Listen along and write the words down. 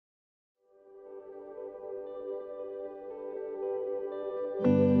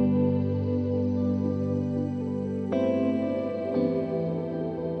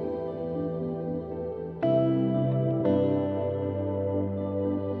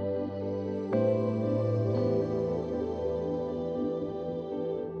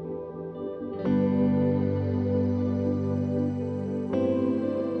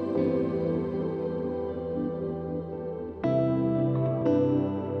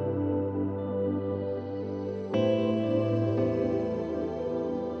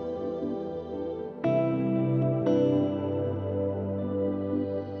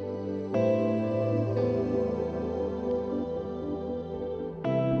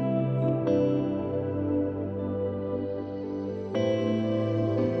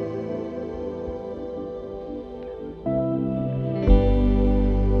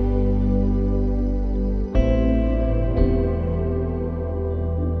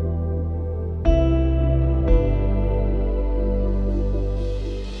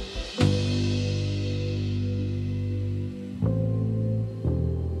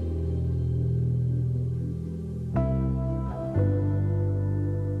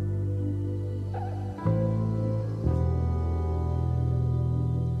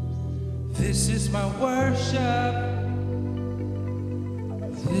This is my worship.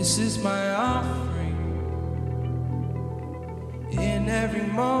 This is my offering. In every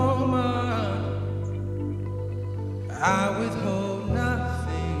moment, I withhold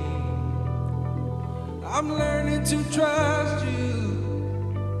nothing. I'm learning to trust you,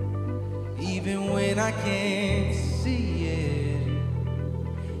 even when I can't see it.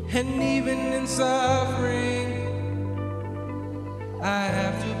 And even in suffering, I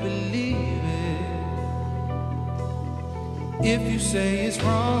have to believe it. If you say it's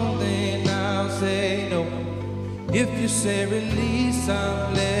wrong, then I'll say no. If you say release,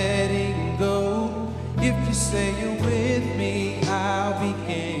 I'm letting go. If you say you're with me, I'll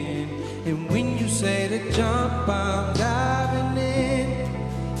begin. And when you say to jump, I'm diving in.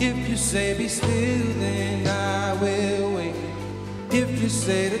 If you say be still, then I will wait. If you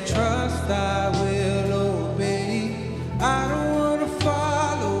say to trust, I will obey. I don't wanna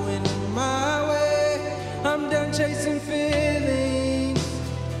follow in my way. I'm done chasing feelings.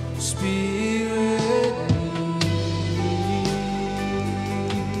 Spirit,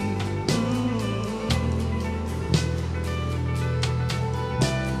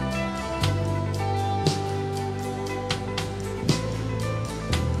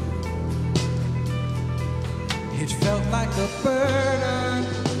 it felt like a burden,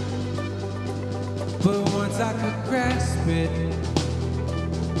 but once I could grasp it,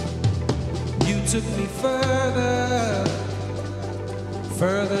 you took me further,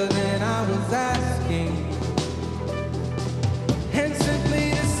 further than I was asking. And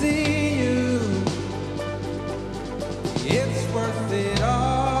simply to see you, it's worth it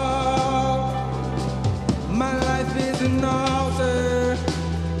all. My life is an altar.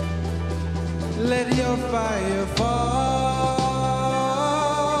 Let your fire fall.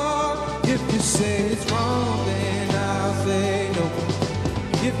 If you say it's wrong, then I'll say no.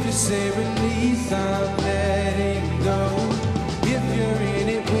 If you say release, I'm letting go. If you're in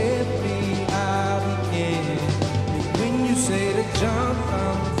it with me, I'll begin. When you say to jump,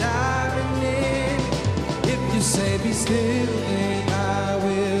 I'm diving in. If you say be still, then I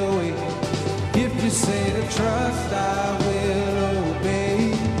will wait. If you say to trust, I will obey.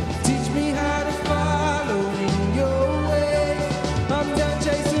 Teach me how to follow in your way. I'm done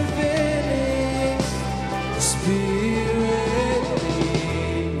chasing feelings. Spirit,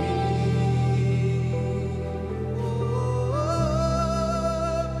 lead me. Oh,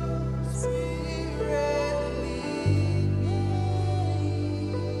 Spirit, lead me.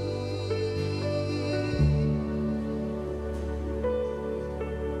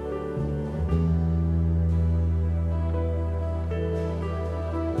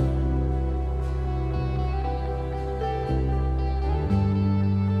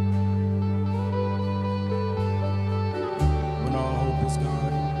 When all hope is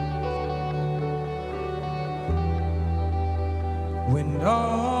gone. When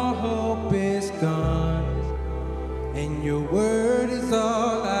all hope is gone, and your word is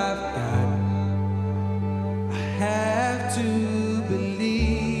all I've got, I have to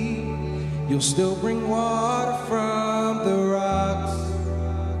believe you'll still bring water from the rocks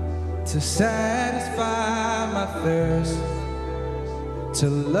to satisfy my thirst, to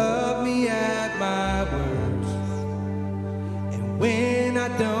love me at my worst. And when I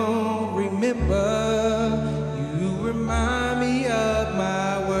don't remember, you remind me of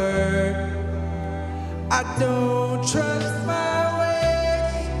my word. I don't trust my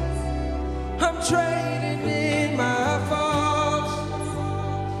ways. I'm trading in my faults.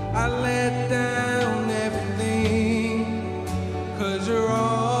 I let down everything, 'cause you're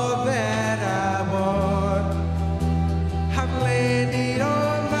all that I want. I've landed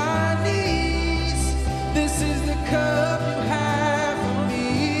on my knees. This is the cup you have for me.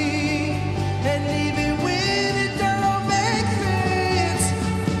 And even when it don't make sense,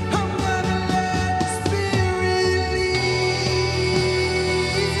 I'm gonna let the Spirit lead.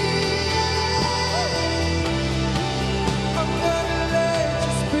 I'm gonna let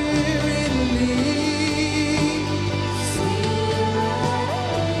your Spirit lead.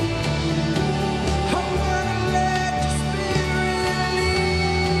 I'm gonna let your Spirit lead.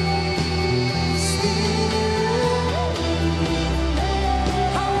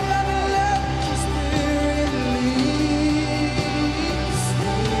 I'm gonna let your Spirit lead.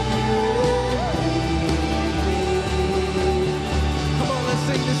 Come on, let's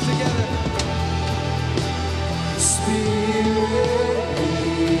sing this together. Spirit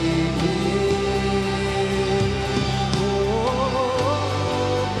lead me.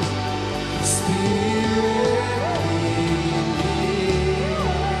 Oh, Spirit lead me.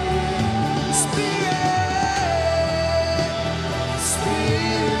 Spirit,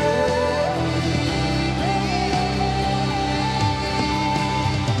 Spirit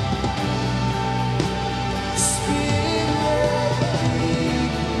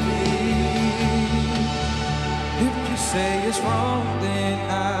it's wrong,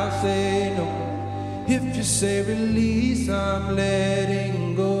 then I'll say no. If you say release, I'm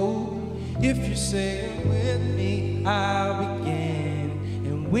letting go. If you say with me, I'll begin.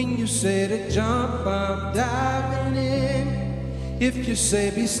 And when you say to jump, I'm diving in. If you say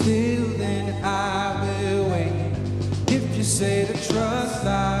be still, then I will wait. If you say to trust,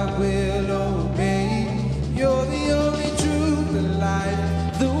 I will obey. You're the only truth, the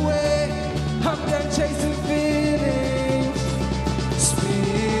light, the way. I'm done chasing feelings.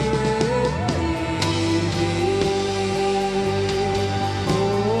 Spirit, lead me.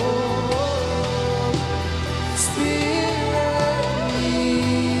 Oh, Spirit,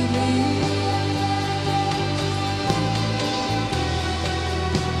 lead me.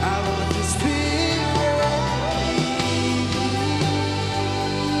 I want the Spirit, lead me.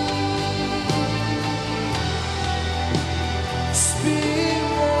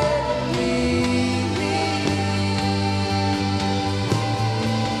 Spirit, lead me.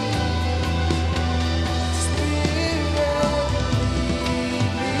 Spirit,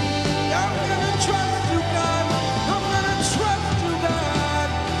 lead me. I'm gonna trust you, God. I'm gonna trust you, God.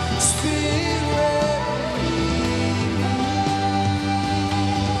 Spirit, lead me.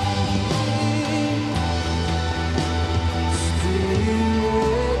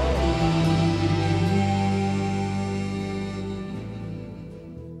 Spirit, lead me.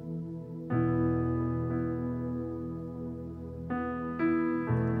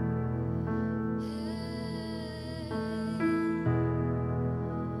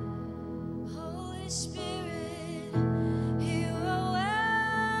 Holy Spirit, you are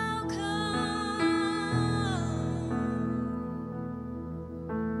welcome.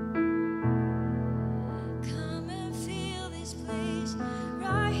 Come and fill this place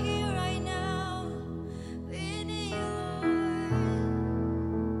right here, right now. We need you, Lord.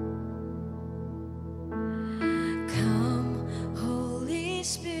 Come, Holy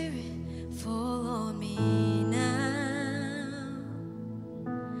Spirit, fall on me now.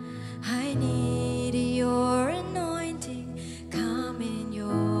 I need your anointing, come in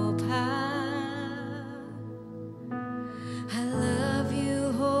your power. I love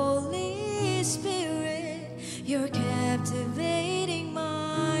you, Holy Spirit, you're captivating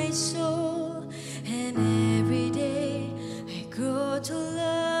my soul. And every day I grow to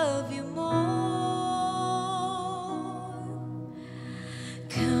love you more.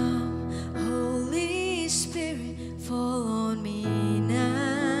 Come, Holy Spirit, fall on me now.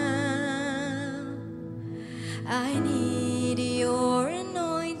 I need your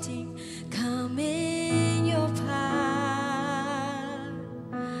anointing, come in your power.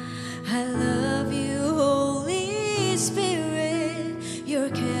 I love you, Holy Spirit, you're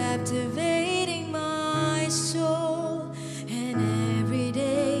captivating my soul. And every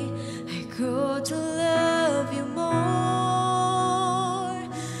day I grow to love you more.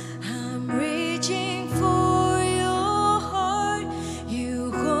 I'm reaching for your heart.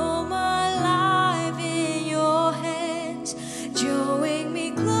 You hold my life in your hands, drawing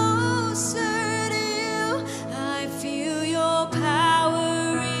me closer to you. I feel your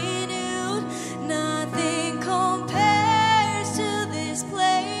power renewed. Nothing compares to this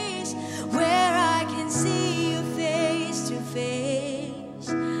place where I can see you face to face.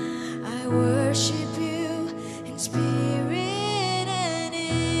 I worship you in spirit and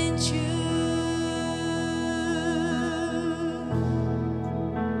in truth.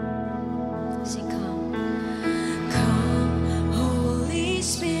 Sing, come. Come, Holy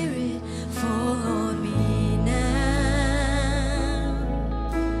Spirit, fall on me now.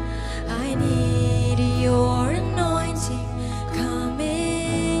 I need your anointing, come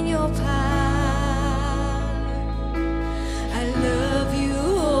in your power. I love you,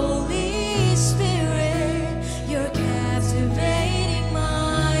 Holy Spirit,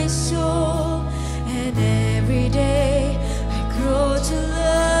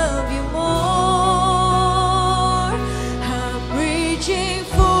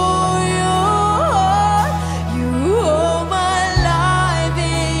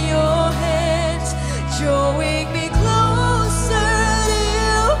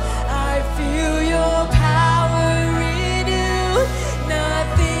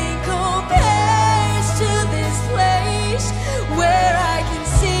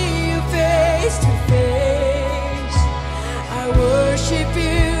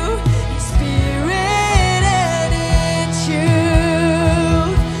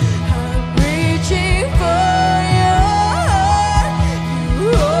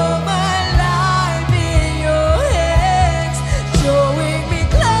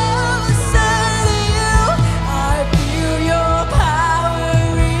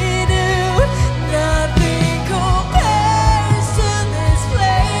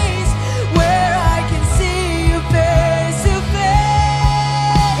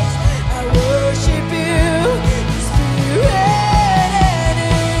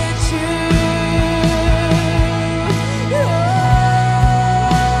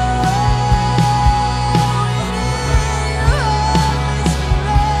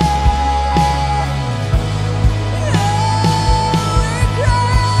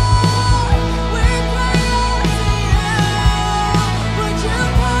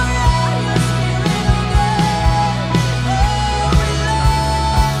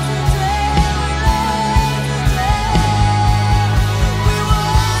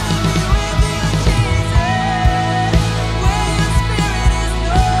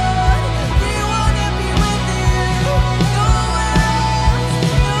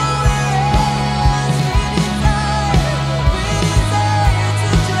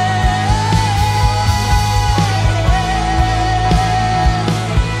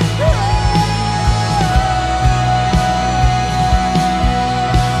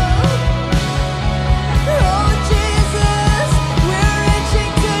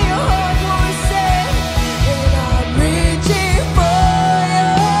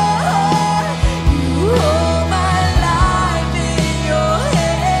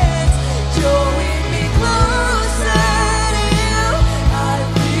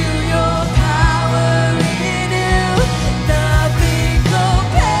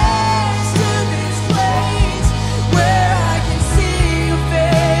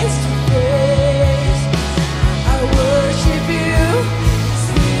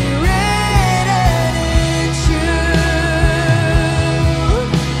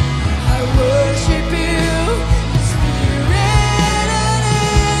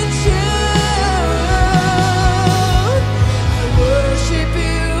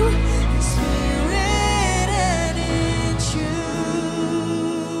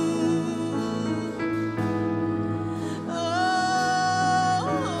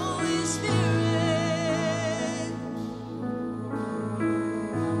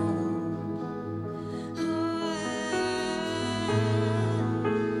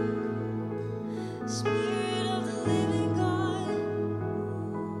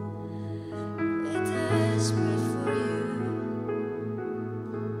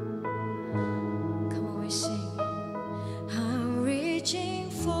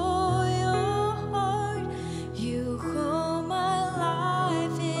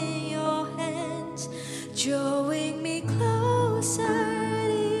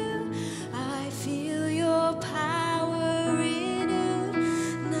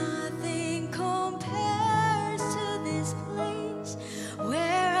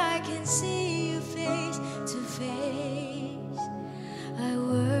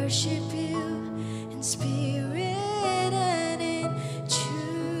 worship you in spirit and in truth.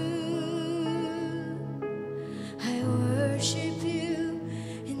 I worship you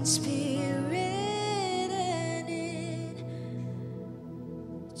in spirit and in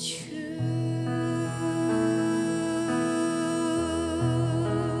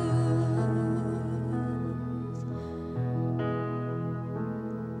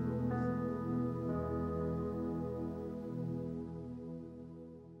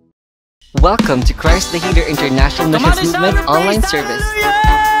Welcome to Christ the Healer International Missions Movement online service.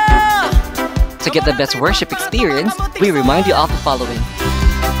 To get the best worship experience, we remind you of the following.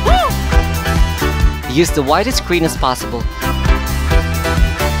 Use the widest screen as possible.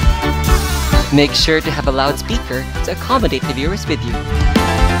 Make sure to have a loudspeaker to accommodate the viewers with you.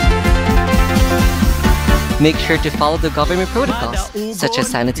 Make sure to follow the government protocols, such as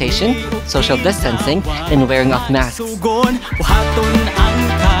sanitation, social distancing, and wearing of masks.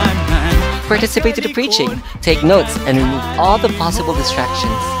 Participate to the preaching, take notes, and remove all the possible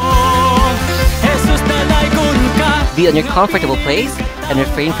distractions. Be on your comfortable place and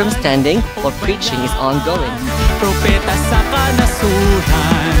refrain from standing while preaching is ongoing.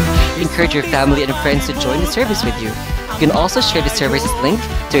 Encourage your family and friends to join the service with you. You can also share the service's link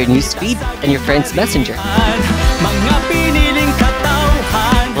to your newsfeed and your friend's messenger.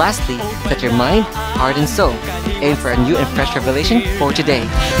 Lastly, set your mind, heart, and soul. Aim for a new and fresh revelation for today.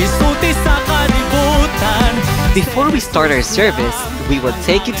 Before we start our service, we will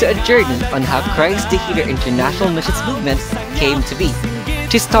take you to a journey on how Christ the Healer International Missions Movement came to be.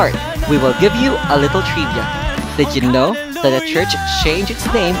 To start, we will give you a little trivia. Did you know that a church changed its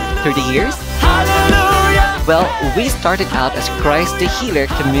name through the years? Well, we started out as Christ the Healer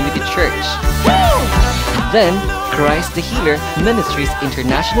Community Church. Then, Christ the Healer Ministries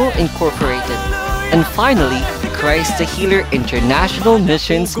International Incorporated. And finally, Christ the Healer International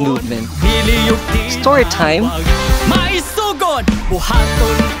Missions Movement. Story time.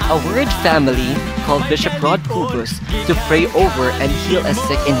 A word family called Bishop Rod Kubus to pray over and heal a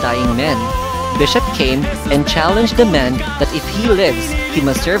sick and dying man. Bishop came and challenged the man that if he lives, he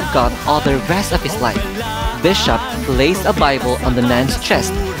must serve God all the rest of his life. Bishop placed a Bible on the man's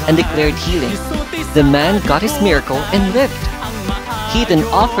chest and declared healing. The man got his miracle and lived. He then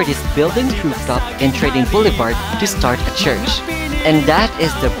offered his building's rooftop in Trading Boulevard to start a church. And that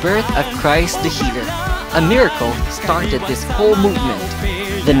is the birth of Christ the Healer. A miracle started this whole movement.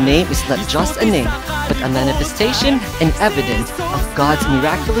 The name is not just a name, but a manifestation and evidence of God's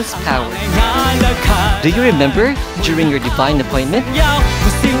miraculous power. Do you remember during your divine appointment?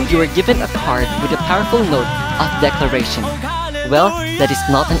 You were given a card with a powerful note of declaration. Well, that is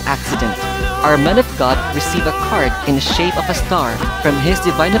not an accident. Our man of God received a card in the shape of a star from his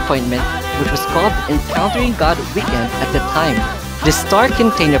divine appointment, which was called Encountering God Weekend at the time. The star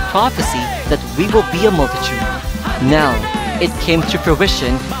contained a prophecy that we will be a multitude. Now, it came to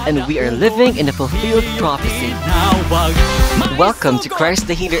fruition, and we are living in a fulfilled prophecy. Welcome to Christ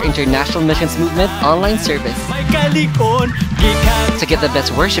the Healer International Missions Movement online service. To get the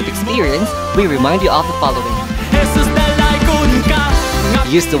best worship experience, we remind you of the following.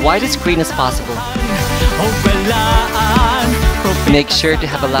 Use the widest screen as possible. Make sure to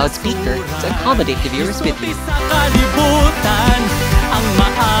have a loudspeaker to accommodate the viewers with you.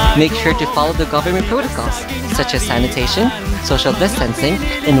 Make sure to follow the government protocols, such as sanitation, social distancing,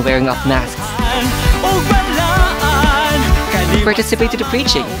 and wearing of masks. Participate to the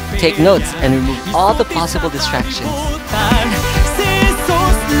preaching, take notes, and remove all the possible distractions.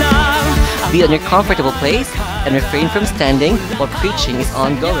 Be on your comfortable place and refrain from standing while preaching is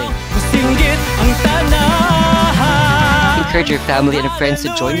ongoing. Encourage your family and friends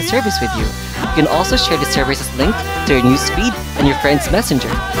to join the service with you. You can also share the service's link to your newsfeed and your friend's messenger.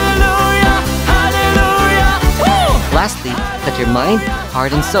 Lastly, set your mind,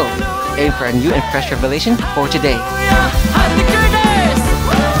 heart, and soul. Aim for a new and fresh revelation for today.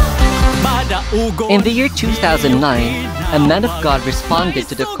 In the year 2009, a man of God responded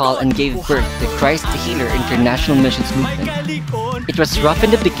to the call and gave birth to Christ the Healer International Missions Movement. It was rough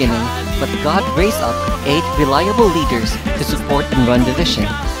in the beginning, but God raised up 8 reliable leaders to support and run the vision.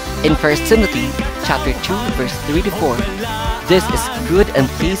 In 1 Timothy chapter 2, verse 3 to 4, this is good and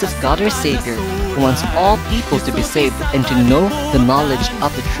pleases God our Savior, who wants all people to be saved and to know the knowledge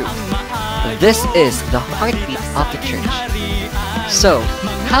of the truth. This is the heartbeat of the church. So,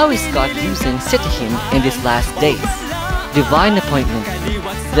 how is God using Sitihim in these last days? Divine appointment.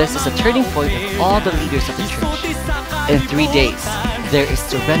 This is a turning point of all the leaders of the church. In 3 days, there is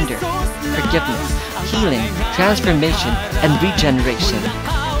surrender, forgiveness, healing, transformation, and regeneration.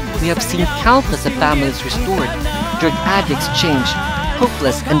 We have seen countless of families restored, drug addicts changed,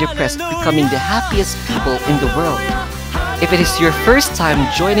 hopeless and depressed, becoming the happiest people in the world. If it is your first time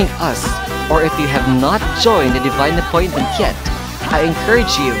joining us, or if you have not joined the Divine Appointment yet, I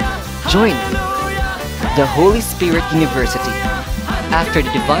encourage you, join the Holy Spirit University. After the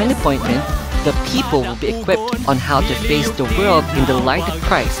Divine Appointment, the people will be equipped on how to face the world in the light of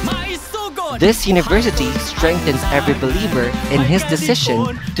Christ. This university strengthens every believer in his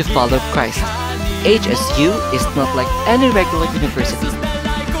decision to follow Christ. HSU is not like any regular university.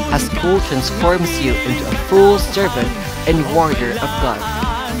 A school transforms you into a full servant and warrior of God.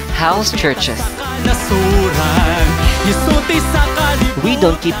 House churches. We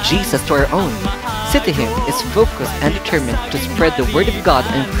don't keep Jesus to our own. City Hymn is focused and determined to spread the word of God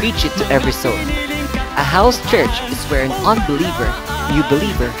and preach it to every soul. A house church is where an unbeliever, new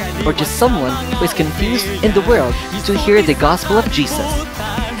believer, or just someone who is confused in the world to hear the gospel of Jesus.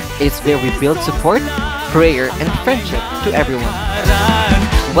 It's where we build support, prayer, and friendship to everyone.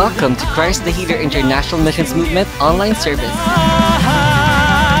 Welcome to Christ the Healer International Missions Movement online service.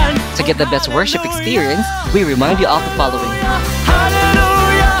 To get the best worship experience, we remind you of the following.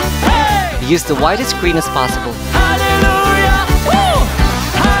 Use the widest screen as possible.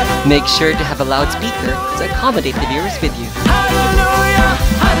 Make sure to have a loudspeaker to accommodate the viewers with you.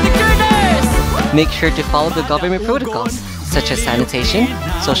 Make sure to follow the government protocols, such as sanitation,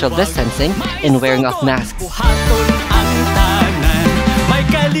 social distancing, and wearing of masks.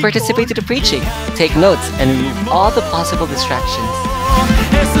 Participate in the preaching, take notes, and remove all the possible distractions.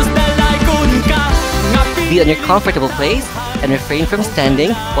 Be on your comfortable place and refrain from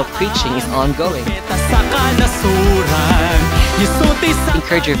standing while preaching is ongoing.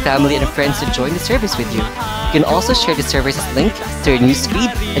 Encourage your family and friends to join the service with you. You can also share the service's link to your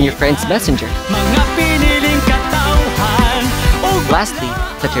newsfeed and your friend's messenger. Lastly,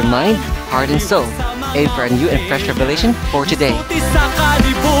 let your mind, heart, and soul aim for a new and fresh revelation for today.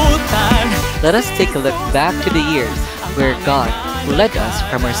 Let us take a look back to the years where God led us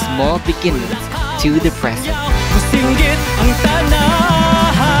from our small beginnings to the present.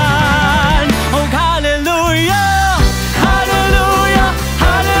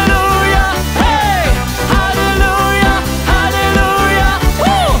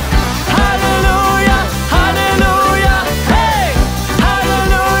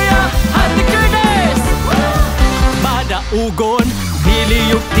 Ugon,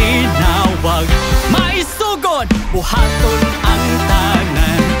 niliyog tinawag, maisugon, buhaton ang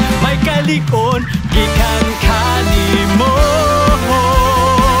tanan, may kalikon, gikan kanimo.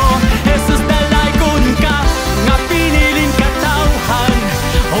 Jesus dalaykon ka, nga piniling katawhan,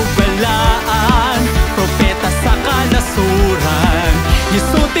 o balaan, propeta sa kanasuran,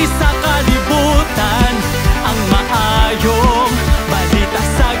 isuti sa kalibutan, ang maayong balita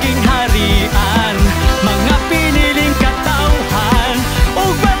sa gingharian, mga piniling katawhan o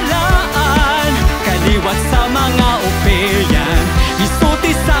balaan, kaliwat sa mga opelyan,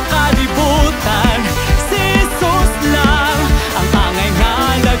 isuti sa kalibutan, si Jesus lang ang angay nga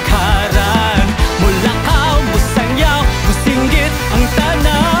nagharan, mula ka musangyaw, musinggit ang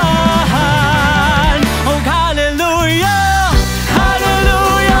tanahan, o hallelujah,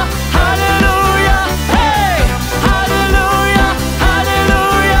 hallelujah, hallelujah, hey, hallelujah,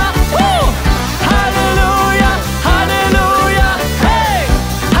 hallelujah, woo, hallelujah, hallelujah, hey,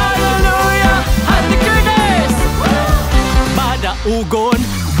 hallelujah, Ate Curtis, madaugon,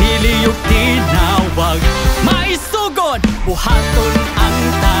 niliyog tinawag, maisugon, buhaton ang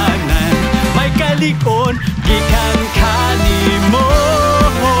tanan, may kalikon, gikan kanimo.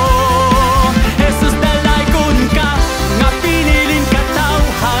 Jesus dalaykon ka, nga piniling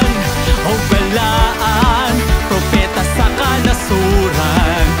katawhan, o balaan, propeta sa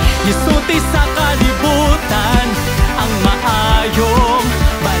kanasuran, isuti sa kalibutan, ang maayong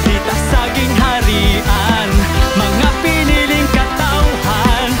balita sa gingharian, mga piniling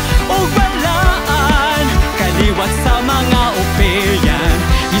katawhan o balaan, kaliwat sa mga opelyan,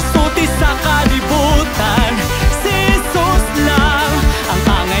 isuti sa kalibutan, si Jesus lang ang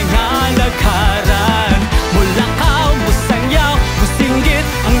angay nga nagharan, mula ka musangyaw, musinggit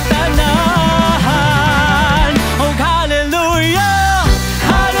ang tanahan, o hallelujah,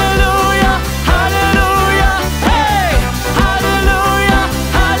 hallelujah, hallelujah, hey, hallelujah,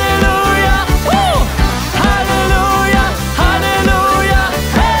 hallelujah, woo, hallelujah, hallelujah,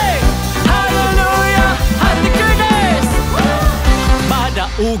 hey, hallelujah, Ate Curtis,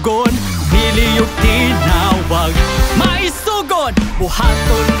 madaugon, niliyog tinawag, maisugon,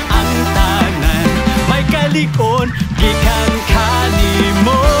 buhaton ang tanan, may kalikon, gikan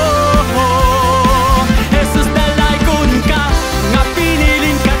kanimo. Jesus dalaykon ka, nga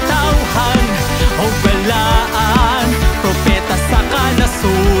piniling katawhan, o balaan, propeta sa kanasuran,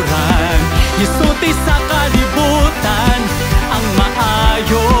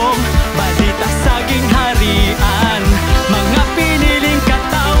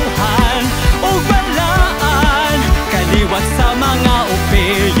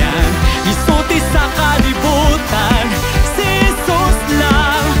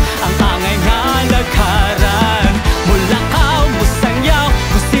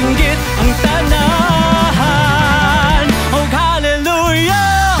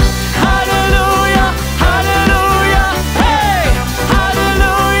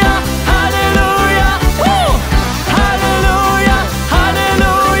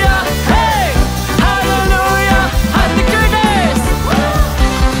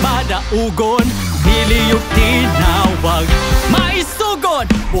 Madaugon, niliyog tinawag, maisugod,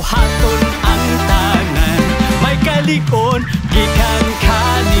 buhaton ang tanan, may kalikon, gikan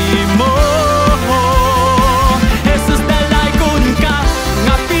kanimo. Jesus dalagon ka,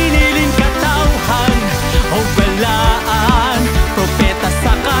 nga piniling katawhan, o balaan, propeta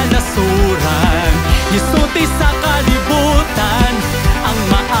sa kanasuran, isuti sa kalibutan, ang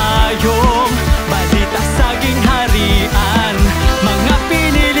maayong balita sa gingharian, mga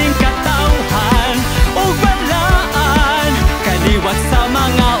piniling katawhan, o balaan, kaliwat sa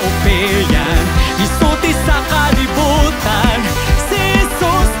mga opeyan, isuti sa kalibutan, si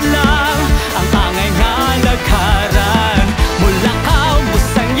Jesus lang ang angay nga nagharan, mula ka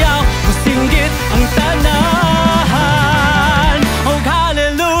musangyaw, musinggit ang tanan. Oh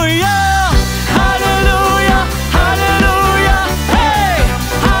hallelujah, hallelujah, hallelujah, hey,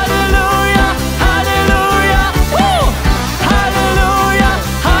 hallelujah, hallelujah, woo, hallelujah,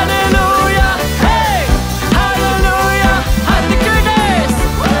 hallelujah, hey, hallelujah, Ate Curtis.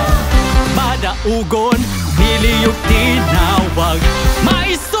 Madaugon, niliyog tinawag,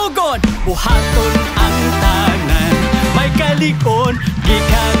 maisugod, buhaton ang tanan, may kalikon,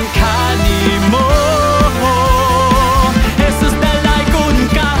 gikan kanimo. Jesus dalagon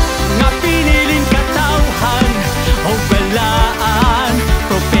ka, nga piniling katawhan, o balaan,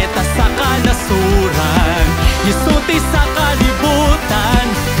 propeta sa kanasuran, isuti sa kalibutan,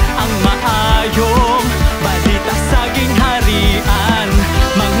 ang maayong balita sa gingharian,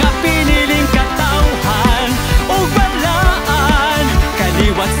 mga piniling katawhan, o balaan,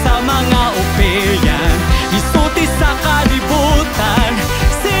 kaliwat sa mga opeyan, isuti sa kalibutan,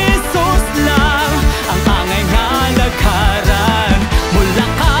 si Jesus lang ang angay nga nagharan, mula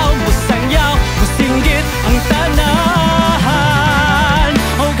ka musangyaw, musinggit ang tanan.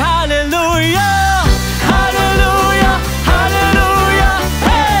 Oh hallelujah, hallelujah, hallelujah,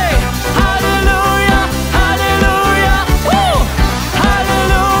 hey, hallelujah, hallelujah, woo,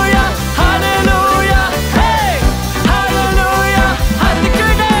 hallelujah, hallelujah, hey, hallelujah, Ate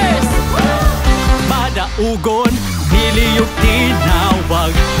Curtis. Madaugon, niliyog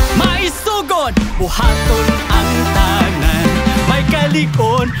tinawag, maisugod, buhaton ang tanan, may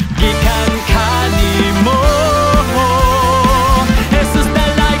kalikon, gikan kanimo. Jesus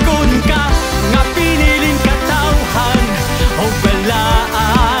dalagon ka, nga piniling katawhan, o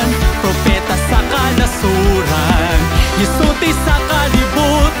balaan, propeta sa kanasuran, isuti sa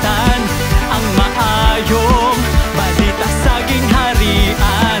kalibutan, ang maayong balita sa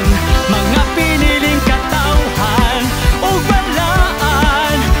gingharian, mga piniling katawhan, o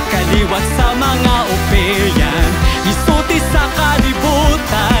balaan, kaliwat sa mga opeyan, isuti sa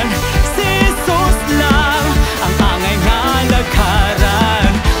kalibutan, si Jesus lang ang angay nga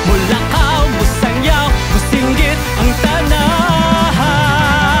nagharan, mula ka musangyaw, musinggit ang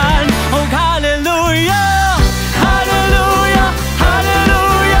tanan. Oh hallelujah, hallelujah,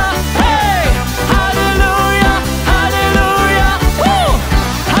 hallelujah, hey, hallelujah, hallelujah, woo,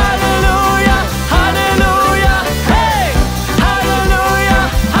 hallelujah, hallelujah, hey, hallelujah,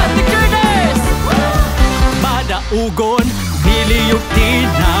 Ate Curtis. Madaugon, niliyog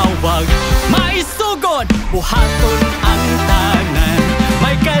tinawag, maisugod, buhaton ang tanan,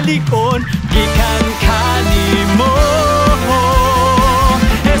 may kalikon, gikan kanimo.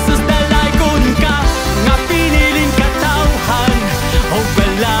 Jesus dalagon ka, nga piniling katawhan, o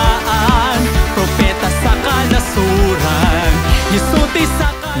balaan, propeta sa kanasuran, isuti sa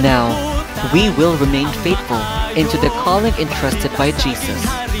Now, kalibutan, we will remain faithful into the calling entrusted by Jesus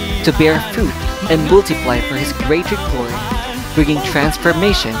to bear fruit and multiply for His greater glory, bringing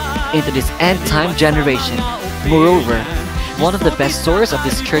transformation into this end-time generation. Moreover, one of the best sources of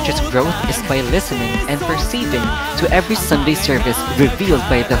this church's growth is by listening and perceiving to every Sunday service revealed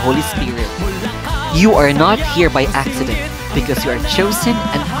by the Holy Spirit. You are not here by accident because you are chosen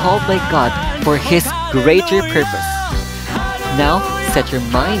and called by God for His greater purpose. Now, set your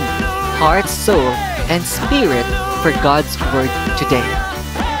mind, heart, soul, and spirit for God's Word today.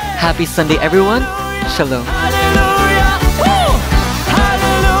 Happy Sunday, everyone. Shalom. hallelujah, woo,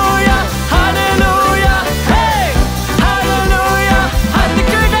 hallelujah, hallelujah, hey, hallelujah, Ate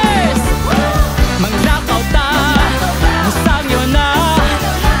Curtis. Manglakaw ta, musangyo na,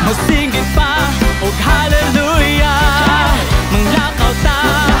 musingit pa, og hallelujah. Manglakaw ta,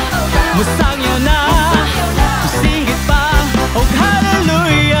 musangyo na, musingit pa, og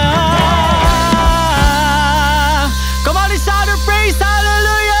hallelujah. Come on and shout and praise,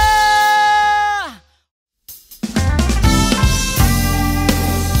 hallelujah.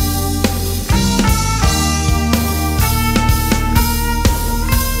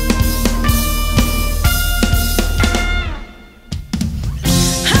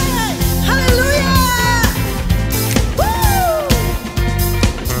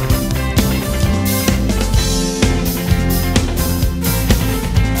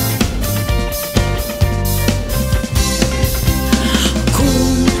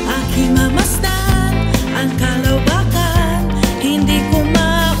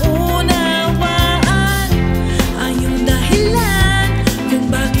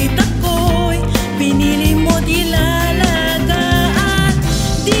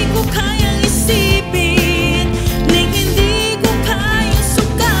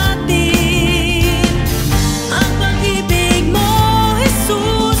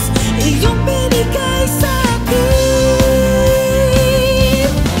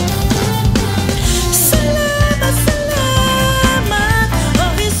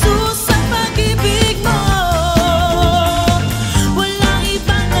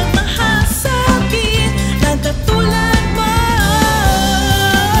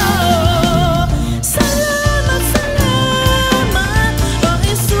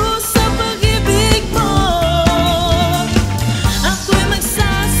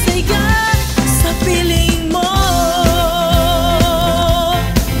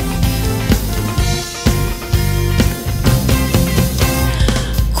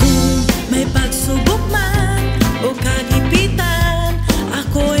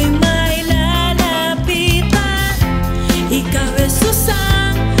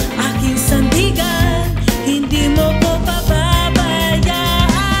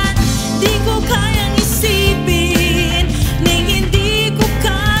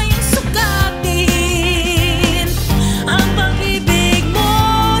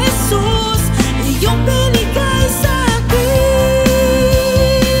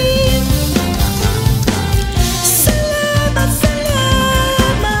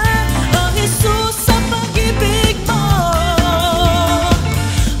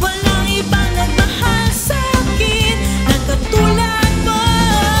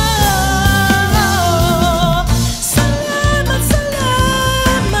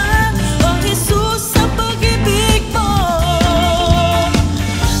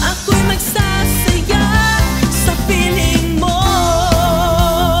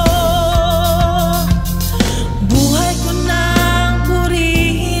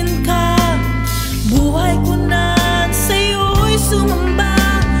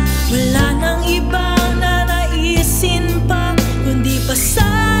 Wala nang ibang nanaisin pa kundi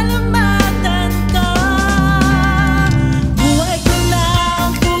pasalamatan ka. Buhay ko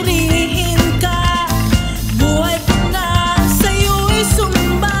nang purihin ka, buhay ko nang sa'yo'y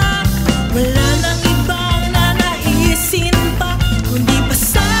sumba. Wala nang ibang nanaisin pa kundi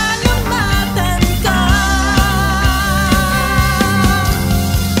pasalamatan ka.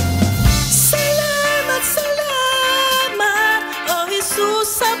 Salamat, salamat, oh Jesus,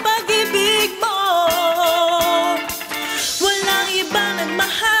 sa pag-ibig mo. Walang ibang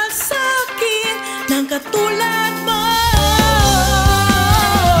nagmahal sa'kin ng katulad mo.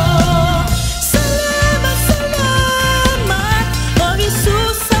 Salamat, salamat, oh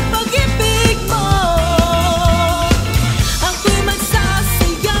Jesus, sa pag-ibig mo. Ako'y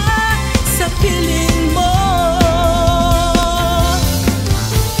magsasaya sa piling mo.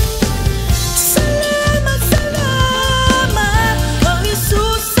 Salamat, salamat, oh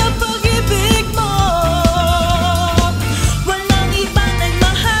Jesus, sa pag-ibig mo. Walang ibang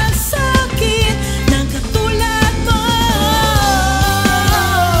nagmahal sa'kin ng katulad mo.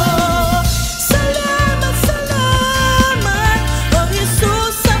 Salamat, salamat, oh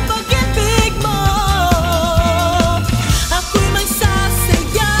Jesus, sa pag-ibig mo. Ako'y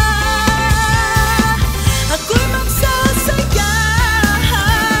magsasaya, ako'y magsasaya,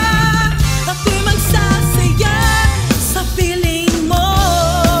 ako'y magsasaya sa piling mo.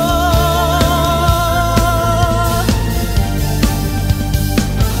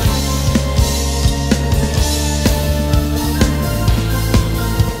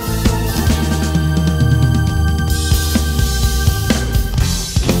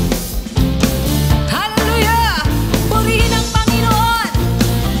 Hallelujah! Purihin ang Panginoon!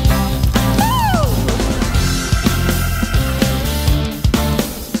 Woo!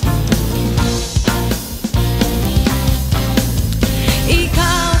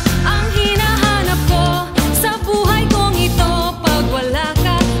 Ikaw ang hinahanap ko sa buhay kong ito. Pag wala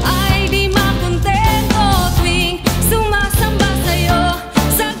ka ay di makontento. Tuwing sumasamba sa'yo,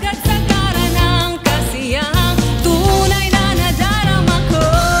 sagad-sagaran ng kasiyahang tunay na nadarama ko.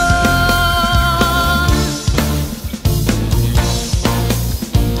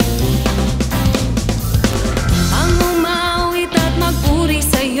 Ang umawit at magpuri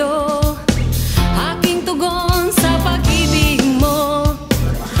sa'yo, aking tugon sa pag-ibig mo.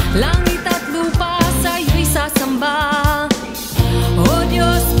 Langit at lupa sa'yo'y sasamba. O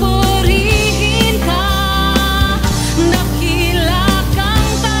Diyos, purihin ka, dakila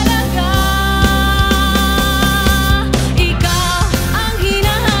kang talaga. Ikaw ang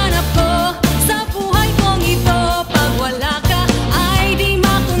hinahanap ko sa buhay kong ito. Pag wala ka ay di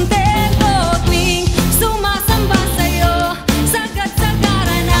makontento. Tuwing sumasamba sa'yo,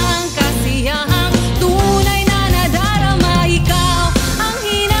 sagad-sagaran ng kasiyahang tunay na nadarama. Ikaw ang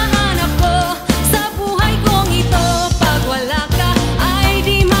hinahanap ko sa buhay kong ito. Pag wala ka ay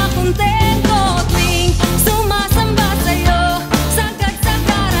di makontento. Tuwing sumasamba sa'yo,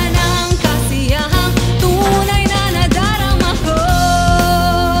 sagad-sagaran ng kasiyahang tunay na nadarama ko.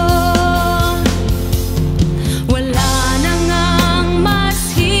 Wala na ngang mas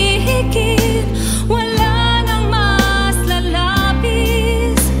hihigit, wala nang mas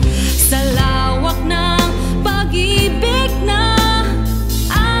lalapis sa lawak ng pag-ibig na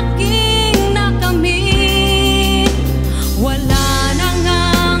aking nakamit. Wala na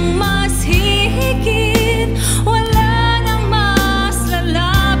ngang mas hihigit, wala nang mas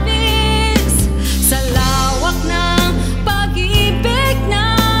lalapis sa lawak ng pag-ibig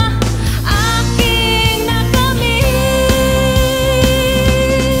na aking nakamit.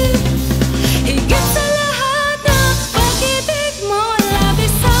 Higit sa lahat ng pag-ibig mo,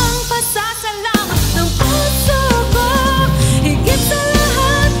 labis ang pasasalamat ng puso ko. Higit sa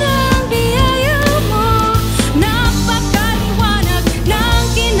lahat ng biyaya mo, napakaliwanag ng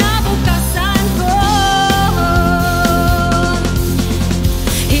kinabukasan ko.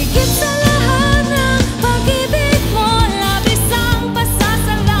 Higit sa lahat ng pag-ibig mo, labis ang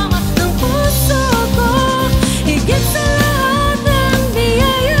pasasalamat ng puso ko. Higit sa lahat ng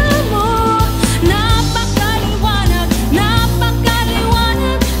biyaya mo, napakaliwanag,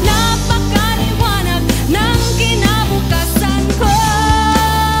 napakaliwanag, napakaliwanag ng kinabukasan ko.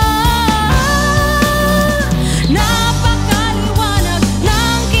 Napakaliwanag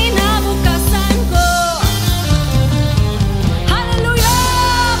ng kinabukasan ko.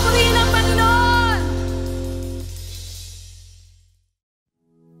 Hallelujah! Purihin ang Panginoon!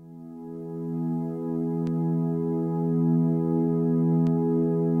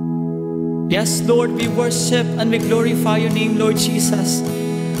 Yes, Lord, we worship and we glorify your name, Lord Jesus.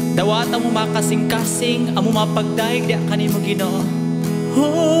 Dawat ang mga kasing-kasing, ang mga pagdaig di kanimo Ginoo.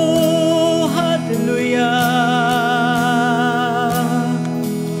 Oh,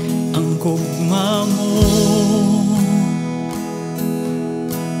 gugma mo,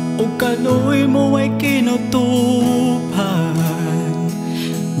 o kaloy mo ay kinutupan,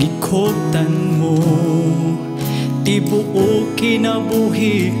 gikoptan mo, ti buo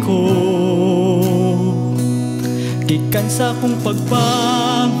kinabuhi ko. Gikan sa kong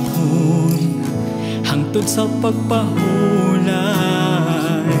pagbangon, hangtod sa pagpahulay,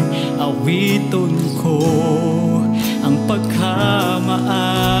 awiton ko ang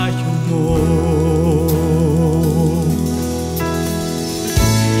pagkamaayo mo.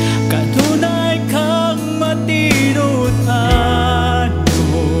 Kanunay kang matinod ano,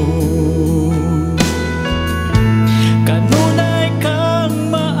 kanunay kang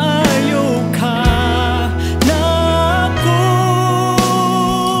maayo ka nako,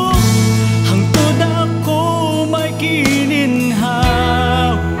 hangtod ako may gininhawa,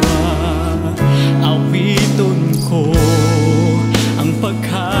 awiton ko ang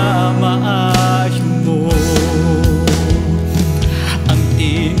pagkamaayo mo. Ang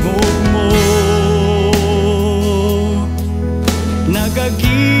tingog mo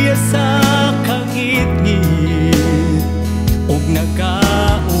nagagiya sa kangit-ngit ug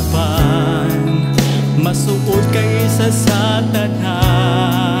nagauban, masuod kaysa sa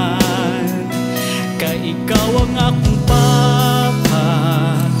tanan. Kay ikaw ang akong papa,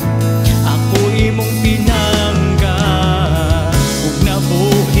 ako imong pinangga, ug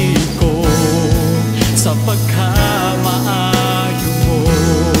nabuhi ko sa pagkamaayo mo.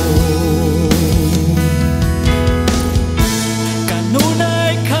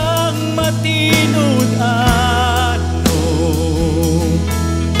 Kanunay kang matinod ano,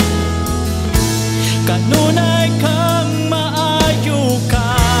 kanunay kang maayo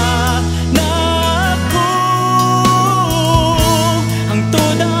ka nako,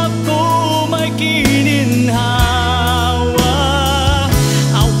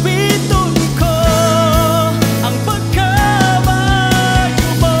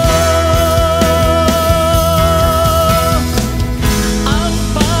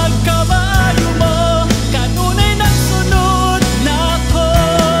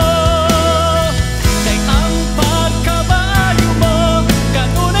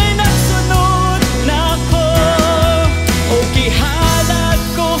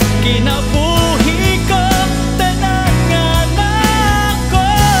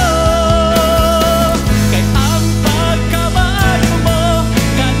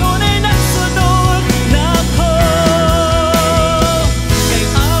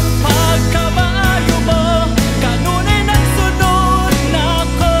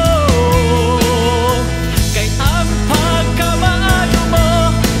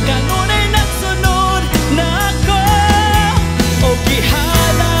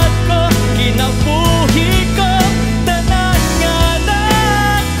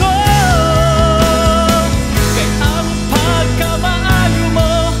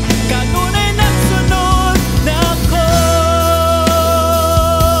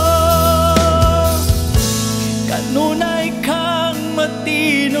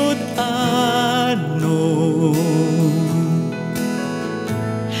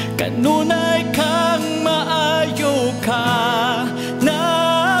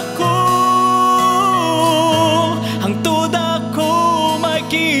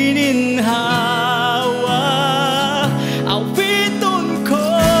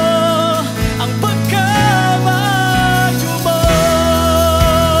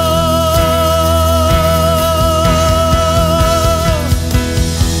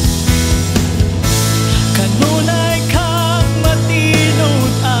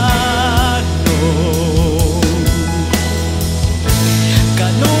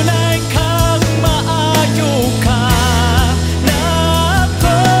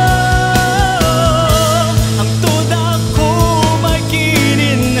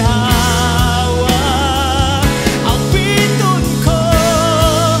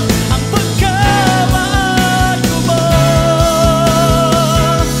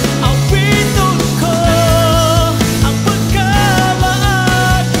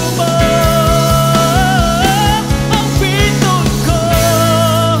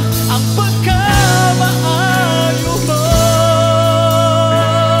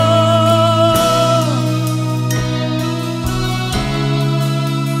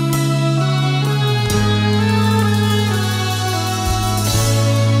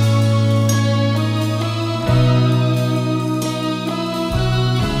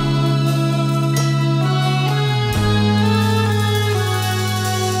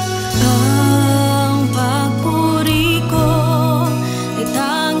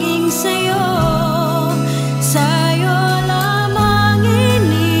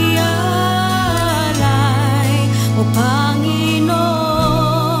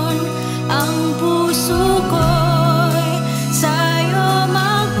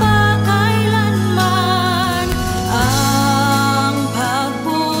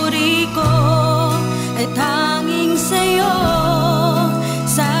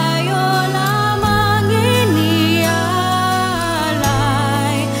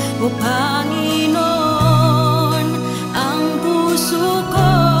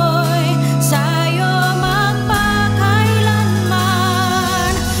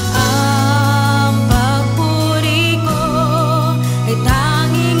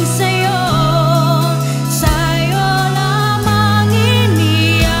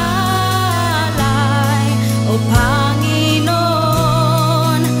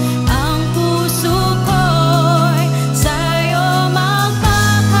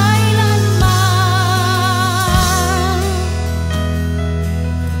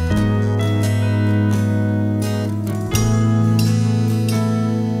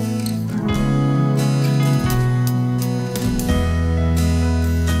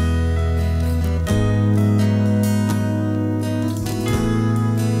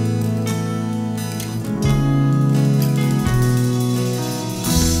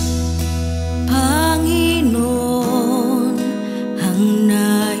 Ang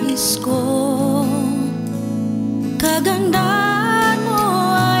nais ko, kagandahan mo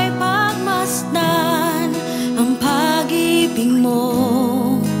ay pagmasdan ang pag-ibig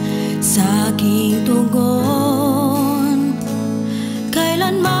mo sa aking tugon.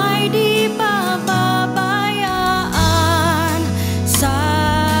 Kailan may di pababayaan sa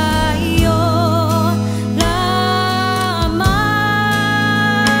iyo lamang.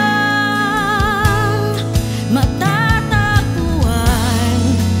 Matatagpuan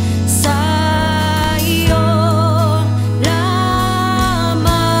sa iyo lamang.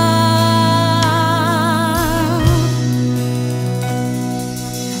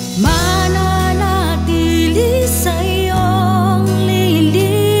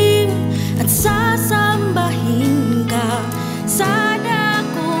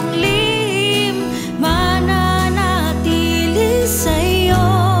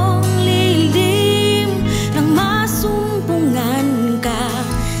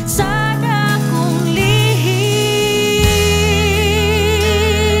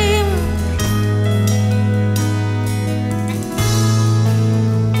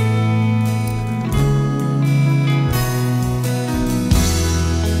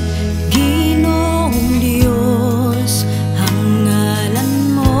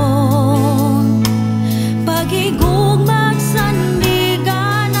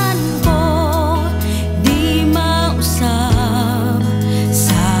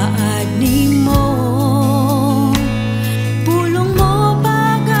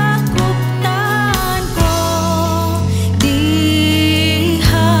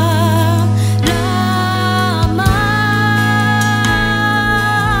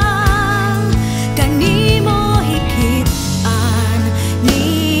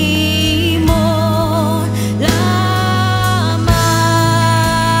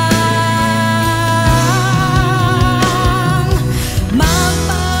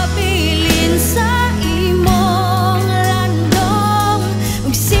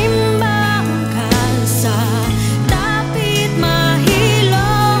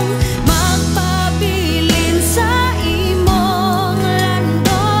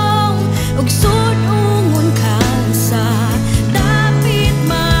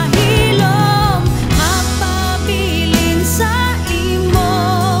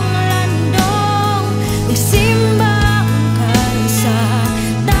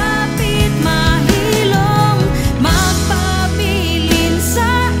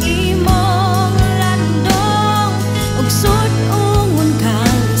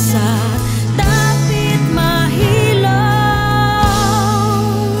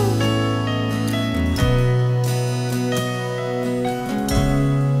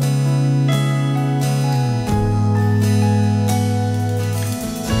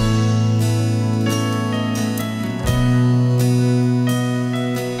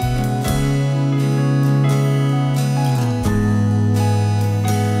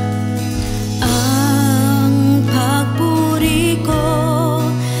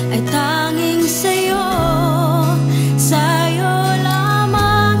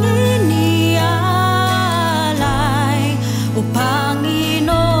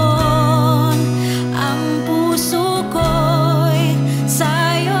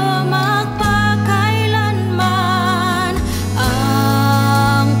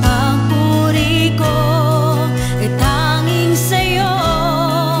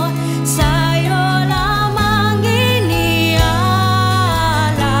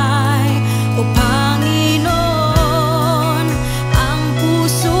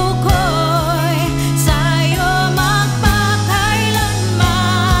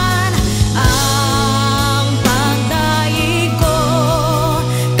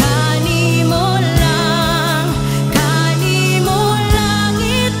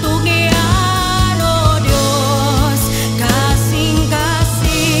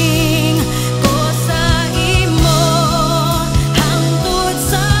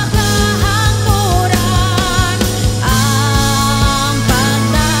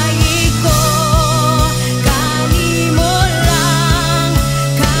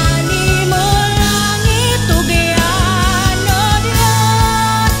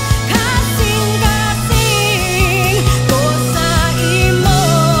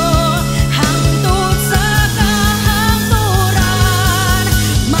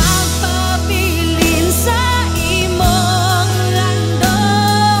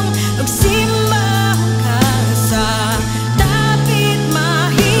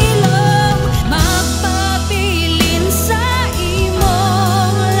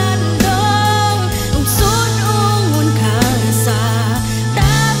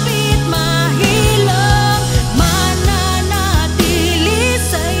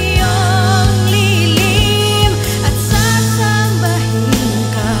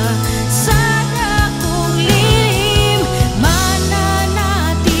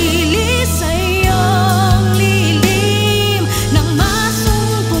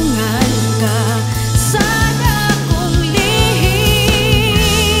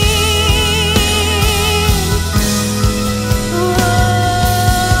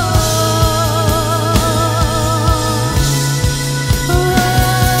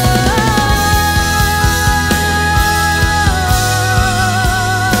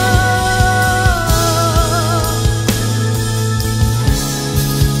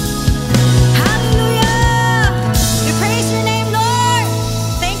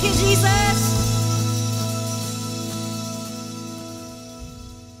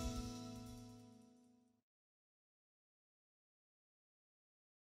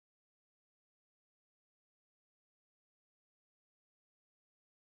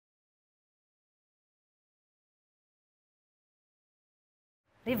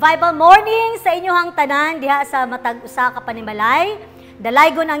 Revival morning sa inyong tanan diha sa matag usa ka panimalay.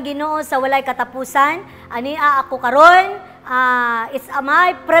 Dalaygon ang Ginoo sa walay katapusan. Ania ako karon. It's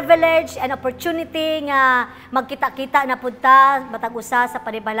my privilege and opportunity nga magkita-kita na punta matag usa sa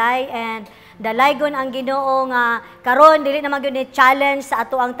panimalay, and dalaygon ang Ginoo nga karon dili naman gyud ni challenge sa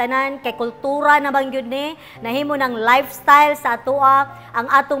ato ang tanan kay kultura naman gyud ni nahimo ng lifestyle sa atoa ang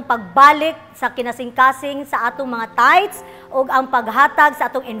atong pagbalik sa kinasing-kasing sa atong mga tithes ug ang paghatag sa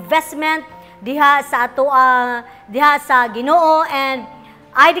atong investment diha sa diha sa Ginoo. And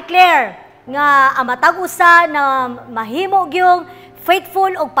I declare nga ang matag usa na mahimo gyung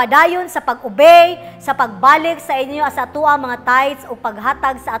faithful og padayon sa pag-obey sa pagbalik sa inyo sa atoang mga tithes o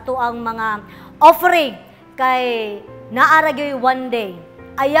paghatag sa atoang mga offering kay naara gyud one day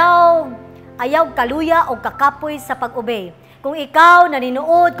ayaw kaluya o kakapoy sa pag-obey. Kung ikaw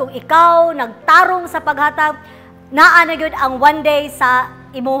naninuod, kung ikaw nagtarong sa paghatag, naa na gyud ang one day sa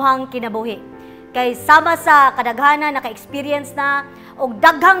imuhang kinabuhi. Kay sama sa kadaghanan naka-experience na og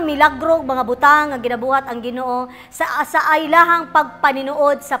daghang milagro mga butang nga ginabuhat ang Ginoo sa ilahang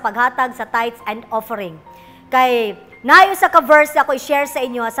pagpaninuod sa paghatag sa tithes and offering. Kay nayo sa ka-verse ako i-share sa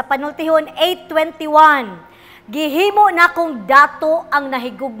inyo sa Panultihon 8:21. Gihimo na kong dato ang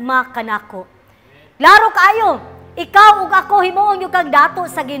nahigugma kanako. Klaro kayo, ikaw ug ako himuon yung kag dato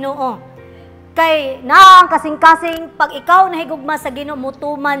sa Ginoo. Kay na ang kasing-kasing pag ikaw nahigugma sa Ginoo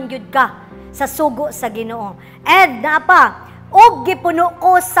mutuman gyud ka sa sugo sa Ginoo. And naapa og gipuno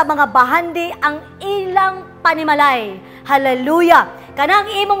ko sa mga bahandi ang ilang panimalay. Hallelujah!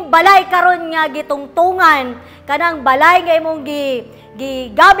 Kanang imong balay karon nga gitungtungan, kanang balay nga imong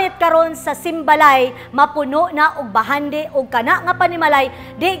gigamit karon sa simbalay, mapuno na og bahandi og kana nga panimalay,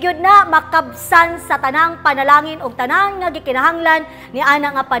 di gyud na makabsan sa tanang panalangin og tanang nga gikinahanglan ni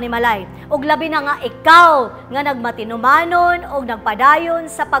ana nga panimalay. Og labi na nga ikaw nga nagmatinumanon og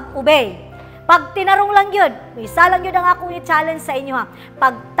nagpadayon sa pag-obey. Pag tinarong lang yun, isa lang yun ang akong i-challenge sa inyo ha.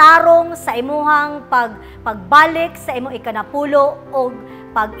 Pagtarong sa imuhang pagbalik sa imong ikanapulo o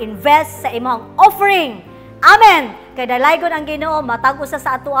pag-invest sa imong offering. Amen! Kay dalaygon ang Ginoo, matag usa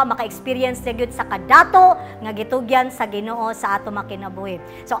sa atoa maka-experience na gyud sa kadato nga gitugyan sa Ginoo sa ato makinabuhi.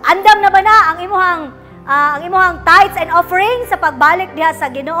 So andam na ba na ang imuhang tithes and offering sa pagbalik diha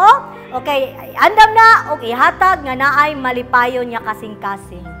sa Ginoo? Okay, andam na og ihatag nga naay malipayon nya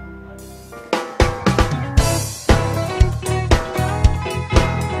kasing-kasing.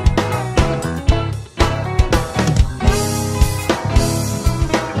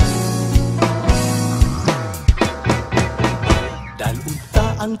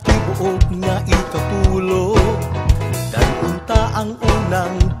 Ang tibuok nga ikapulo, unta ang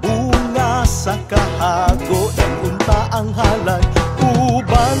unang bunga sa kahago, unta ang halad,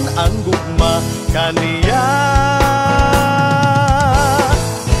 uban ang gugma kaniya.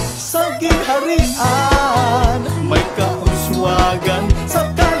 Sa giharian, may kauswagan, sa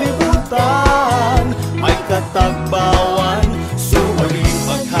kalibutan, may katagbawan, suwali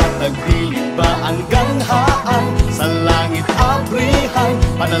maghatag di ba ang ganghaan, sa langit abrihan,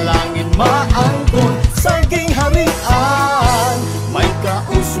 panalangin maangkon sa gingharian. May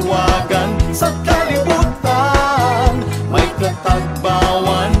kauswagan sa kalibutan, may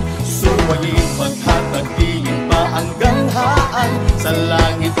katagbawan, suwali maghatag diin ba ang ganghaan, sa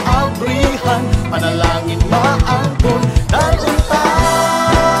langit abrihan, panalangin maangkon. Dalunta,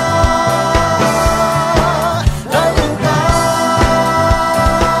 dalunta,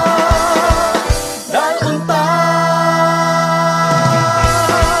 dalunta.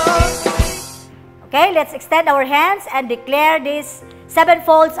 Okay, let's extend our hands and declare this 7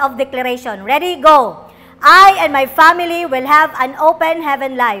 folds of declaration. Ready, go. I and my family will have an open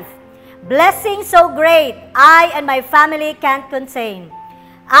heaven life. Blessing so great, I and my family can't contain.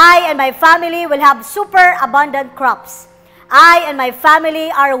 I and my family will have super abundant crops. I and my family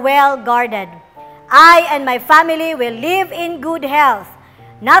are well guarded. I and my family will live in good health.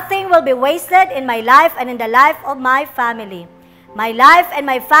 Nothing will be wasted in my life and in the life of my family. My life and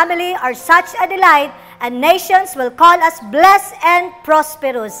my family are such a delight, and nations will call us blessed and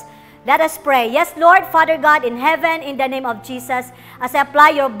prosperous. Let us pray. Yes, Lord, Father God in heaven, in the name of Jesus, as I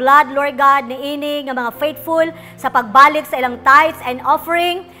apply your blood, Lord God, niini ng mga faithful sa pagbalik sa ilang tithes and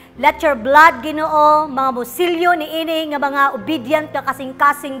offering, let your blood, Ginoo, mga musilyo niini ng mga obedient na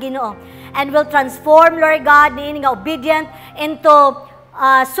kasing-kasing, Ginoo, and will transform, Lord God, niini nga obedient into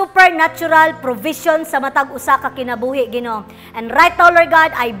supernatural provision sa matag usa ka kinabuhi, Ginoo. And right now, Lord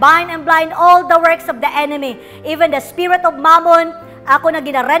God, I bind and blind all the works of the enemy, even the spirit of mammon, Ako na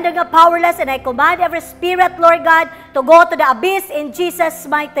ginarender nga powerless, and I command every spirit, Lord God, to go to the abyss in Jesus'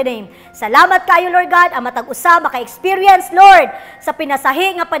 mighty name. Salamat kayo, Lord God, ang matag-usa, maka-experience, Lord, sa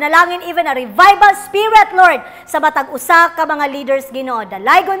pinasahi nga panalangin, even a revival spirit, Lord, sa matag-usa ka mga leaders, Ginoo.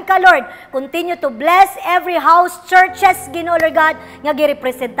 Dalaygon ka, Lord. Continue to bless every house, churches, Ginoo, Lord God, nga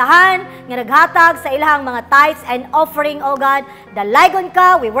girepresentahan, nga naghatag sa ilahang mga tithes and offering, O God. Dalaygon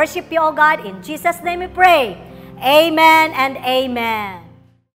ka. We worship you, O God. In Jesus' name we pray. Amen and amen.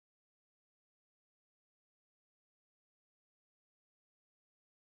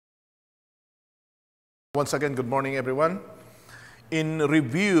 Once again, good morning, everyone. In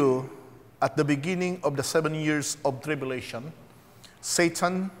review, at the beginning of the 7 years of tribulation,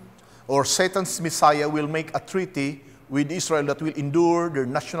 Satan or Satan's Messiah will make a treaty with Israel that will ensure their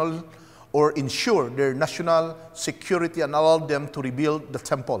national security and allow them to rebuild the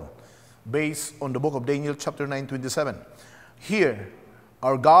temple, based on the book of Daniel chapter 9:27. Here,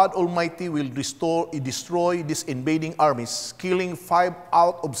 our God Almighty will destroy these invading armies, killing 5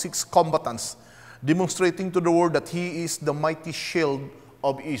 out of 6 combatants, demonstrating to the world that He is the mighty shield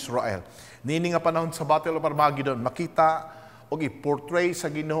of Israel. Nini nga panahon sa Battle of Armageddon, makita o i-portray sa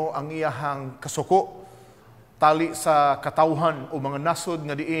Ginoo ang iyahang kasuko, tali sa katawhan o mga nasod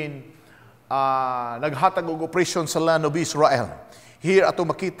nga diin naghatag og operation sa land of Israel. Here ato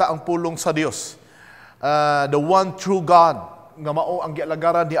makita ang pulong sa Dios, the one true God nga mao ang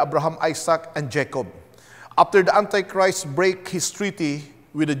gialagaran ni Abraham, Isaac, and Jacob. After the Antichrist break his treaty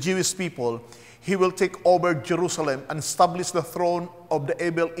with the Jewish people, he will take over Jerusalem and establish the throne of the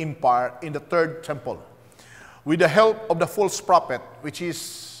Abel Empire in the third temple. With the help of the false prophet, which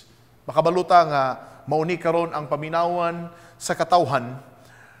is makabaluta nga mauni karon ang paminawan sa katawhan,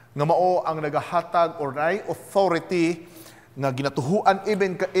 nga mao ang nagahatag or nay authority nga ginatuhuan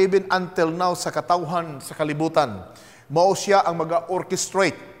even until now sa katawhan sa kalibutan. Mao siya ang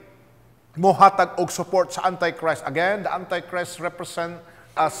mag-orchestrate, mohatag og support sa Antichrist. Again, the Antichrist represent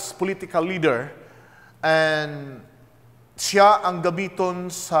as political leader, and siya ang gamiton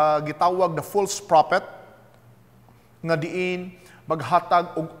sa gitawag na false prophet nga diin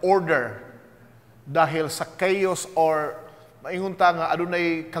maghatag og order dahil sa chaos or maingunta nga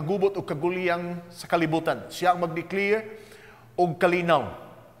adunay kagubot o kaguliyang sa kalibutan. Siya ang mag-declare og kalinaw,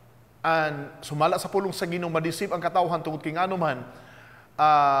 and sumala sa pulong sa Ginoo madisip ang katawhan tungod kay ngano man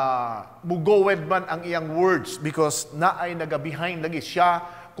mugowed man ang iyang words, because naay naga-behind lagi siya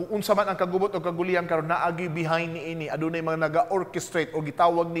kung unsa man ang kagubot o kagulian karon naagi behind niini, adunay mga naga-orchestrate o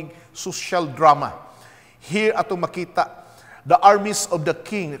gitawag ning social drama. Here ato makita the armies of the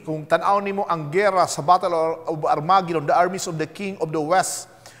king. Kung tan-aw nimo ang gera sa Battle of Armageddon, the armies of the king of the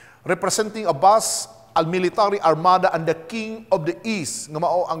west representing Abbas al-military armada, and the king of the east nga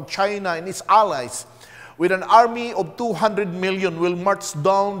mao ang China and its allies, with an army of 200 million will march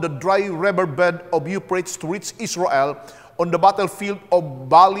down the dry riverbed of Euphrates to reach Israel on the battlefield of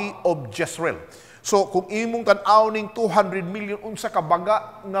Valley of Jezreel. So kung imong tan-aw ning 200 million unsa ka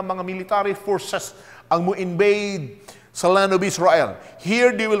baga nga mga military forces ang mo-invade sa land of Israel,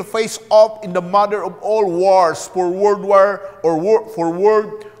 here they will face off in the mother of all wars for world war or for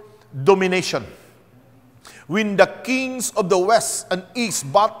world domination. When the kings of the west and east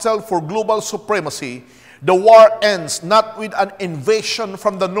battle for global supremacy, the war ends not with an invasion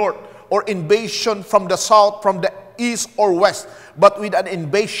from the north or invasion from the south, from the east or west, but with an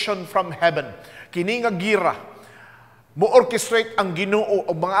invasion from heaven. Kini nga gira mo orchestrate ang Ginoo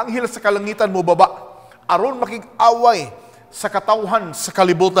o mga anghel sa kalangitan mo baba aron makig-away sa katawhan sa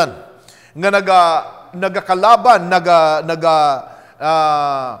kalibutan nga nagakalaban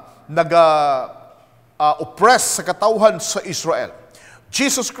oppress sa katawhan sa Israel.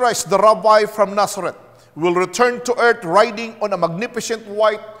 Jesus Christ, the Rabbi from Nazareth, will return to earth riding on a magnificent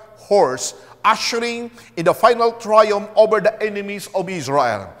white horse, ushering in the final triumph over the enemies of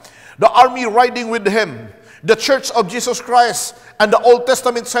Israel. The army riding with him, the church of Jesus Christ and the Old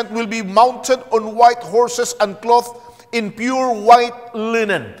Testament saint, will be mounted on white horses and clothed in pure white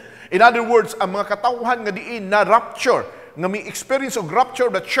linen. In other words, ang mga katawhan nga diin na rapture, nga may experience of rapture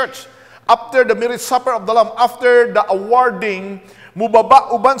of the church, after the marriage supper of the Lamb, after the awarding, mubaba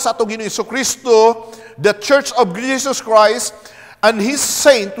uban sa atong Ginoong Jesucristo, the church of Jesus Christ and His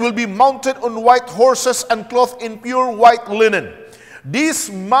saint will be mounted on white horses and clothed in pure white linen. This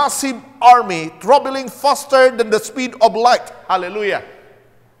massive army traveling faster than the speed of light. Hallelujah.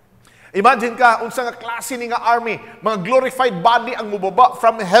 Imagine ka, unsa nga klase ni nga army, mga glorified body ang mubaba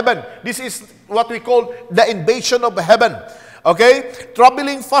from heaven. This is what we call the invasion of heaven. Okay?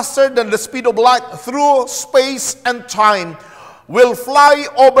 Traveling faster than the speed of light through space and time, will fly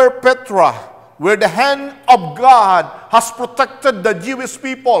over Petra where the hand of God has protected the Jewish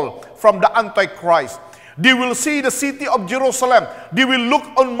people from the Antichrist. They will see the city of Jerusalem. They will look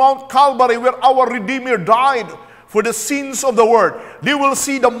on Mount Calvary where our Redeemer died for the sins of the world. They will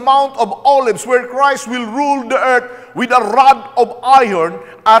see the Mount of Olives where Christ will rule the earth with a rod of iron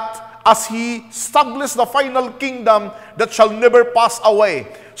as He established the final kingdom that shall never pass away.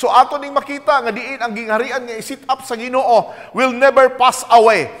 So ato ning makita nga diin ang gingharian nga isit up sa Ginoo will never pass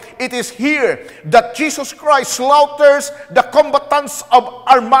away. It is here that Jesus Christ slaughters the combatants of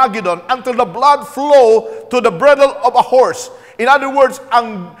Armageddon until the blood flow to the bridle of a horse. In other words,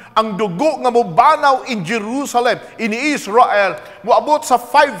 ang dugo nga mobanaw in Jerusalem, in Israel, moabot sa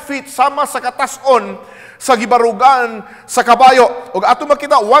 5 feet sama sa katason sa gibarugan sa kabayo. Ug ato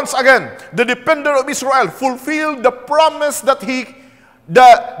makita once again, the defender of Israel fulfilled the promise that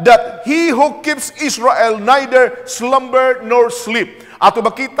he who keeps Israel neither slumber nor sleep. Ato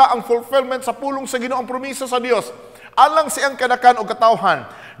makita ang fulfillment sa pulong sa Ginoo ang promisa sa Dios alang siyang kanakan o katawhan.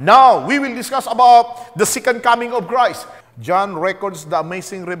 Now, we will discuss about the second coming of Christ. John records the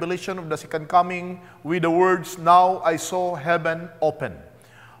amazing revelation of the second coming with the words, "Now I saw heaven open."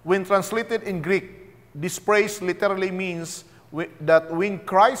 When translated in Greek, this phrase literally means that when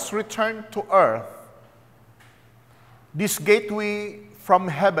Christ returned to earth, this gateway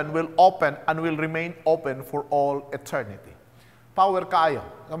from heaven will open and will remain open for all eternity. Power kaayo.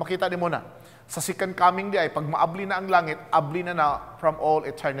 Makita ni mo na. Sa second coming di ay, pag maabli na ang langit, abli na from all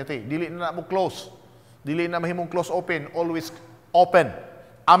eternity. Dili na mo close. Dili na mahimong close open. Always open.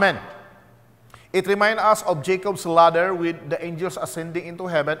 Amen. It reminds us of Jacob's ladder with the angels ascending into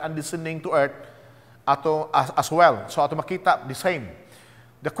heaven and descending to earth as well. So ato makita, the same.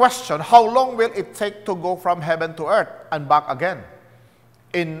 The question, how long will it take to go from heaven to earth and back again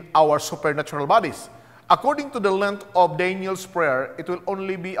in our supernatural bodies? According to the length of Daniel's prayer, it will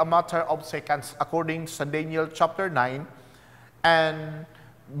only be a matter of seconds, according to Daniel chapter 9 and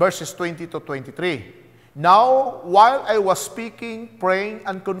verses 20 to 23. Now, while I was speaking, praying,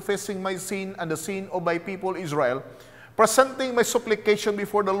 and confessing my sin and the sin of my people Israel, presenting my supplication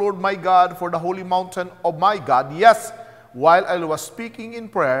before the Lord my God for the holy mountain of my God, yes, while I was speaking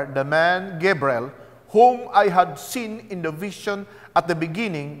in prayer, the man Gabriel, whom I had seen in the vision at the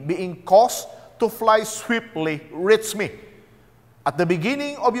beginning, being caused to fly swiftly, reached me. At the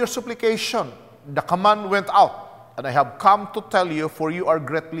beginning of your supplication, the command went out, and I have come to tell you, for you are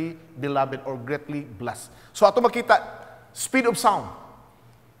greatly beloved or greatly blessed. So ato makita, speed of sound.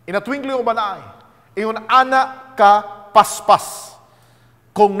 In a twinkling of an eye, ingon ana ka paspas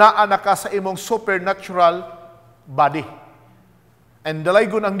kung naana ka sa imong supernatural body. And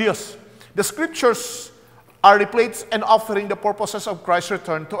dalaygon ang Dios. The scriptures are replates and offering the purposes of Christ's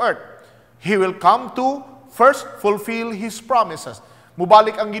return to earth. He will come to first fulfill His promises.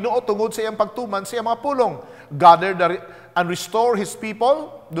 Mubalik ang Ginoo tungod sa iyang pagtuman sa iyang mga pulong. Gather and restore His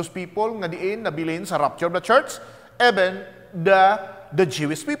people, those people nga diin nabilin sa rapture of the church, even the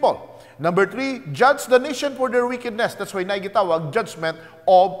Jewish people. Number 3, judge the nation for their wickedness. That's why naigitawag judgment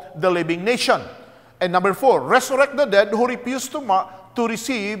of the living nation. And number 4, resurrect the dead who refuse to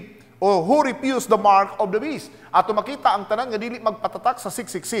receive o who refuse the mark of the beast. Ato makita ang tanan nga dili magpatatak sa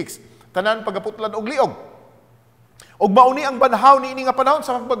 666. Tanan pagaputlan og liog. Og mauni ang banhaw niini nga panahon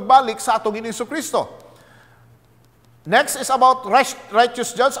sa pagbalik sa atong Ginoong Kristo. Next is about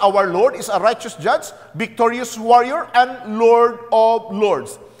righteous judge. Our Lord is a righteous judge, victorious warrior, and Lord of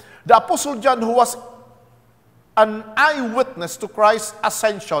lords. The Apostle John, who was an eyewitness to Christ's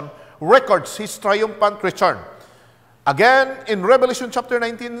ascension, records his triumphant return. Again, in Revelation chapter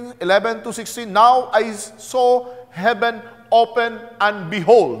 19, 11 to 16, now I saw heaven open, and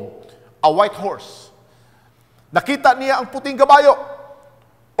behold, a white horse. Nakita niya ang puting kabayo,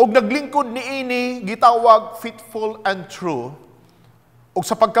 og naglingkod niini gitawag faithful and true, og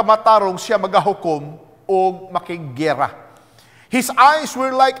sa pagkamatarong siya magahukom og makiggera. His eyes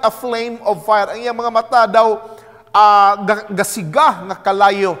were like a flame of fire. Ang iyang mga mata daw gasiga nga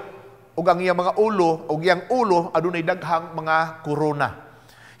kalayo, ug ang iyang mga ulo, ug iyang ulo adunay daghang mga korona.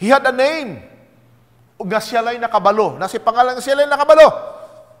 He had a name, ug nga siya lay nakabalo. Nasi pangalan nga siya lay nakabalo.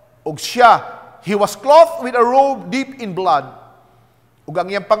 Ug siya, he was clothed with a robe deep in blood. Ug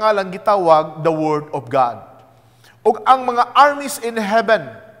ang iyang pangalan gitawag the Word of God. Ug ang mga armies in heaven,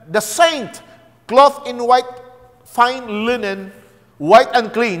 the saint, clothed in white fine linen, white and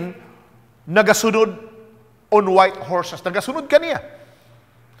clean, nagasunod on white horses. Nagasunod kaniya.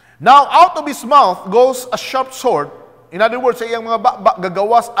 Now, out of his mouth goes a sharp sword. In other words, sa iyang mga bakbak,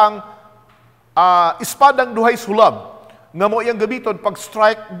 gagawas ang ispadang duhay sulab, nga mo iyang gabiton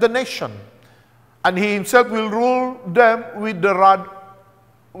pag-strike the nation. And he himself will rule them with a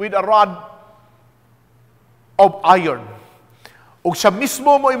rod of iron. Ug siya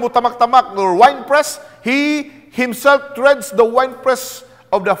mismo mo imutamak-tamak nor winepress, he himself treads the winepress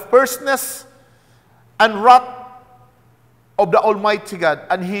of the fierceness and wrath of the Almighty God,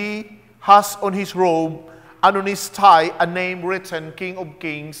 and he has on his robe and on his thigh a name written, King of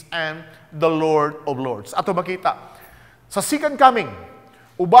Kings and the Lord of Lords. Ato makita, sa second coming,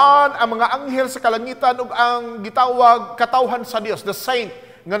 uban ang mga anghel sa kalangitan ug ang gitawag katawhan sa Dios, the saint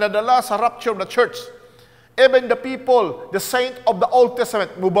nga nadala sa rapture of the church. Even the people, the saint of the Old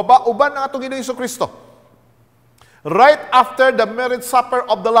Testament, mubaba uban ang atong Ginoong Kristo. Right after the marriage supper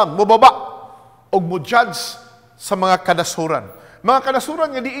of the Lamb, mubaba og mo-judge sa mga kanasuran. Mga kanasuran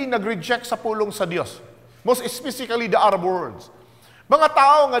nga diin nag-reject sa pulong sa Dios. Most specifically the Arab worlds. Mga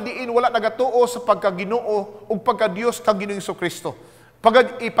tao nga diin wala nagatuo sa pagkaginoo ug pagka-Dios kang Ginoong Kristo.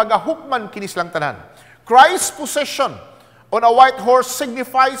 Ipagahukman kinis lang tanan. Christ's possession on a white horse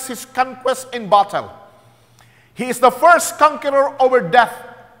signifies his conquest in battle. He is the first conqueror over death,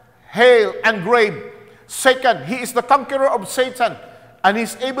 hell, and grave. Second, he is the conqueror of Satan and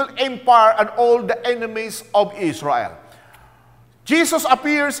his evil empire and all the enemies of Israel. Jesus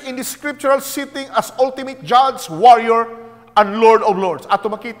appears in the scriptural setting as ultimate judge, warrior, and Lord of Lords.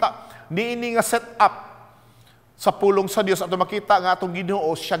 Ato makita, niini nga set up sa pulong sa Dios. Ato makita nga atong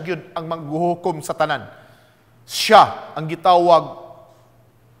Ginoo, siya gyud ang maghuhukom sa tanan. Siya ang gitawag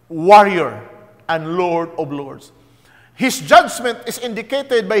warrior and Lord of Lords. His judgment is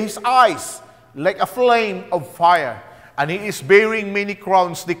indicated by his eyes like a flame of fire, and he is bearing many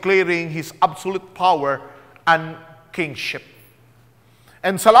crowns, declaring his absolute power and kingship.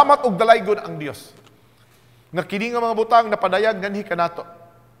 And salamat og dalaygon ang Dios nga kini nga mga butang napadayag nganhi kanato.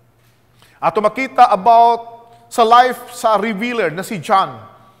 Ato makita about sa life sa revealer na si John,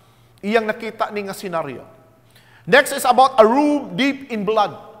 iyang nakita ni nga senaryo. Next is about a robe deep in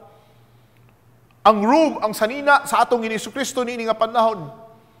blood. Ang robe, ang sanina sa atong Ginoong Kristo niini nga panahon,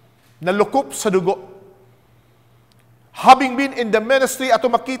 nalukop sa dugo. Having been in the ministry, ato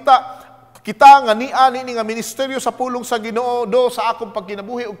makita, kita nga niani nga ministeryo sa pulong sa Ginoo do sa akong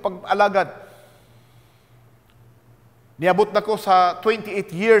pagkinabuhi ug pag-alagad. Niabot na ko sa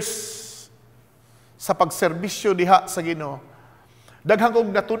 28 years sa pagserbisyo diha sa Ginoo. Daghang kong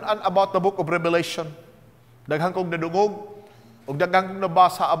natun-an about the book of Revelation. Daghang kong nadungog ug daghang kong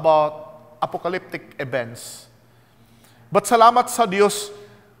nabasa about apocalyptic events. But salamat sa Dios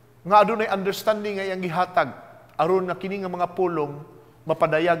nga adunay understanding nga iyang gihatag aron nga kini nga mga pulong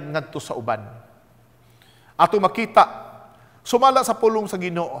mapadayag ngadto sa uban. Ato makita sumala sa pulong sa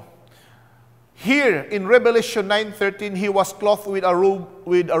Ginoo. Here in Revelation 9:13, he was clothed with a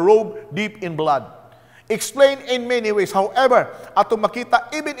robe deep in blood. Explained in many ways. However, ato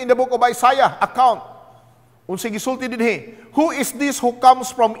makita even in the book of Isaiah account unsay gisulti dinhi, who is this who comes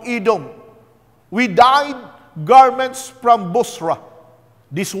from Edom with dyed garments from Bosra?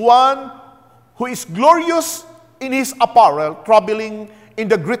 This one who is glorious in his apparel, traveling in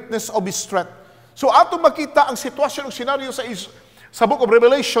the greatness of his strength. So ato makita ang sitwasyon ng senaryo sa book of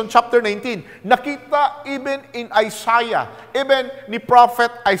Revelation chapter 19. Nakita even in Isaiah, even ni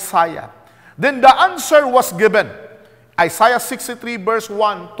prophet Isaiah. Then the answer was given. Isaiah 63 verse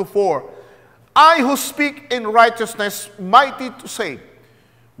 1 to 4. I who speak in righteousness, mighty to save.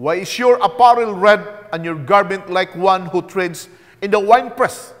 Why is your apparel red and your garment like one who treads in the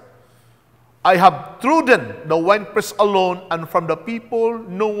winepress? I have trodden the winepress alone, and from the people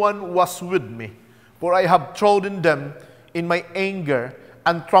no one was with me. For I have trodden them in my anger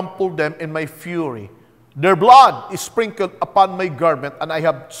and trampled them in my fury. Their blood is sprinkled upon my garment, and I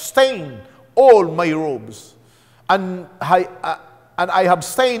have stained all my robes. And I have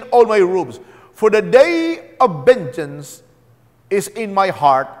stained all my robes. For the day of vengeance is in my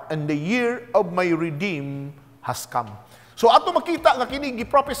heart, and the year of my redeem has come. So ato makita nga kini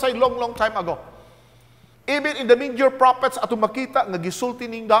gi-prophesy long time ago. Even in the major prophets ato makita nga gisulti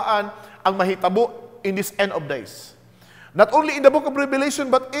ning daan ang mahitabo in this end of days. Not only in the book of Revelation,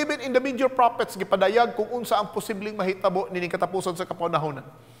 but even in the major prophets gipadayag kung unsa ang posibleng mahitabo nining katapusan sa kapanahonan.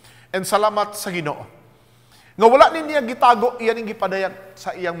 And salamat sa Ginoo nga wala niya gitago iyan ang gipadayag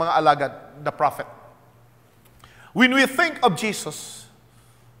sa iyang mga alagad, the prophet. When we think of Jesus,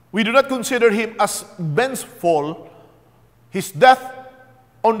 we do not consider him as vengeful. His death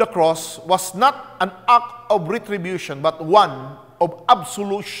on the cross was not an act of retribution, but one of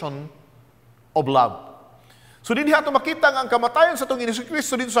absolution of love. So din ato makita nga ang kamatayon sa tong Ginoong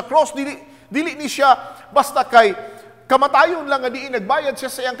Kristo dito sa cross, dili ni siya basta kay kamatayon lang nga diin nagbayad siya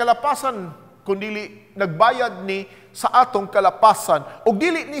sa iyang kalapasan, kundi nagbayad ni sa atong kalapasan, ug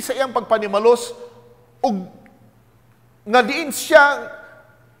dili ni sa iyang pagpanimalos, ug nga diin siya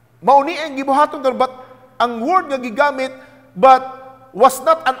mauni ang gibuhaton but ang word nga gigamit, but was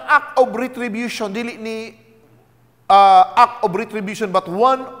not an act of retribution, dili ni act of retribution, but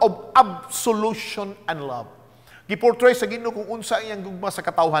one of absolution and love. Giportray sa Ginoo kung unsa iyang gugma sa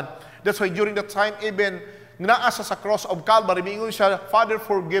katawhan. That's why during that time, even naasa sa cross of Calvary, mingon siya, Father,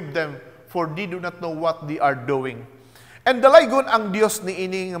 forgive them, for they do not know what they are doing. And dalaygon ang Dios ni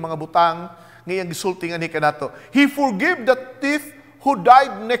ini nga mga butang ngayang gisulti nga ni kanato. He forgave the thief who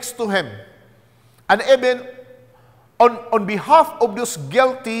died next to him. And even on behalf of those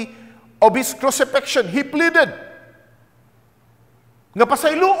guilty of his crucifixion, he pleaded nga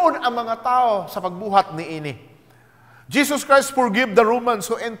pasayloon ang mga tao sa pagbuhat ni ini. Jesus Christ forgave the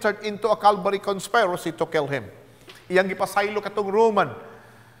Romans who entered into a Calvary conspiracy to kill him. Iyang gipasaylo katong Roman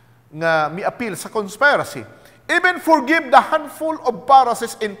nga miapil sa conspiracy. Even forgive the handful of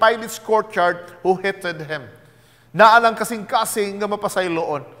Pharisees in Pilate's courtyard who hated him. Naalang kasing-kasing nga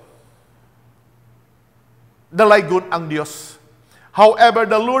mapasayloon. Dalaygon ang Dios. However,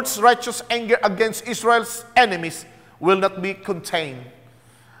 the Lord's righteous anger against Israel's enemies will not be contained.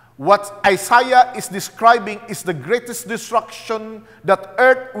 What Isaiah is describing is the greatest destruction that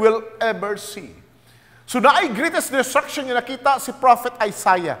earth will ever see. So naay greatest destruction nga nakita si Prophet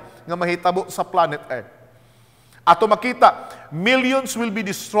Isaiah nga mahitabo sa planet Earth. Ato makita, millions will be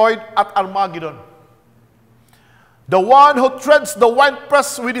destroyed at Armageddon. The one who treads the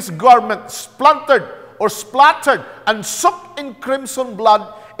winepress with his garment, splattered and soaked in crimson blood,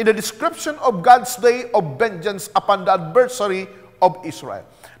 in the description of God's day of vengeance upon the adversary of Israel.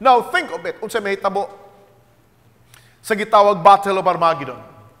 Now, think of it. Unsa mahitabo sa gitawag Battle of Armageddon.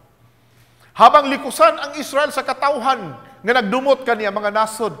 Habang likusan ang Israel sa katawhan, nga nagdumot kaniya mga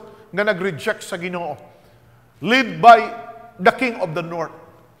nasod, nga nag-reject sa Ginoo, led by the king of the north.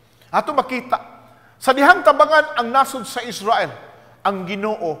 Ato makita, sa dihang tabangan ang nasod sa Israel, ang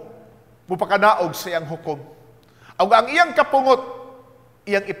Ginoo mupakadaog sa iyang hukom. Ang iyang kapungot,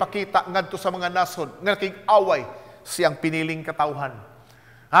 iyang ipakita ngadto sa mga nasod nga nakig-away siyang piniling katawhan.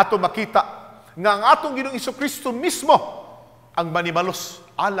 Ato makita nga ang atong Ginoong Jesucristo mismo ang manimalos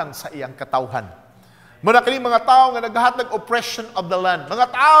alang sa iyang katawhan. Muna kini mga tao nga naghatag oppression of the land. Mga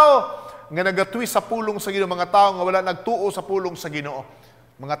tao nga nagatwi sa pulong sa Ginoo, mga tao nga wala nagtuo sa pulong sa Ginoo.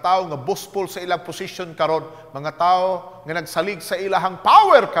 Mga tao nga boastful sa ilang position karon, mga tao nga nagsalig sa ilahang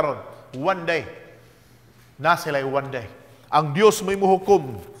power karon. One day, na sila'y one day. Ang Dios may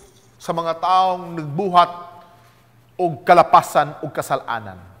muhukom sa mga taong nagbuhat og kalapasan og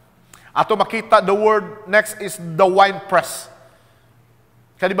kasalanan. Ato makita the word next is the wine press.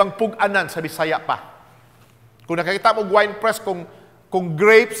 Kanibang pug-anan sa Bisaya pa. Kung nakakita mo wine press, kung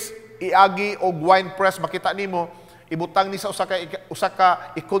grapes iagi og wine press, makita nimo ibutang ni sa usa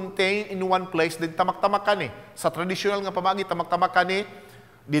ka i-contain in one place, then tamak-tamak kani. Sa traditional nga pamagi, tamak-tamak kani,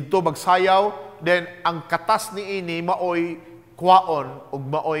 dito magsayaw, then ang katas ni ini maoy kwaon ug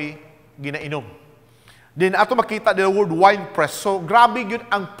maoy ginainom. Then ato makita the word wine press. So grabe gyud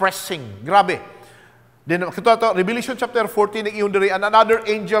ang pressing, grabe. Then makita to Revelation chapter 14 iyon diri, and another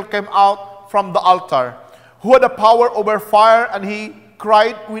angel came out from the altar who had the power over fire, and he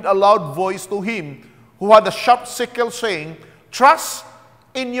cried with a loud voice to him who had a sharp sickle, saying, "Thrust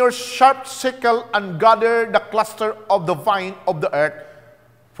in your sharp sickle and gather the cluster of the vine of the earth,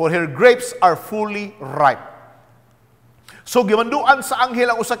 for her grapes are fully ripe." So gimanduan sa anghel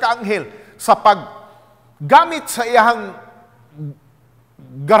ang usa ka anghel sa paggamit sa iyang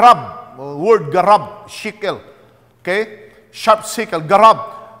garab, word garab, sickle. Okay? Sharp sickle, garab.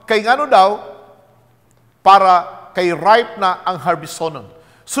 Kay ngano daw para kay ripe na ang harbisonon.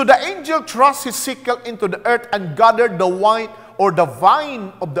 So the angel thrust his sickle into the earth and gathered the wine or the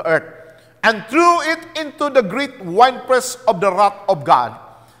vine of the earth and threw it into the great winepress of the wrath of God.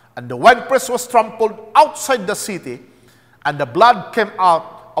 And the winepress was trampled outside the city, and the blood came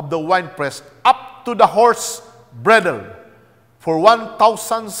out of the winepress up to the horse bridle for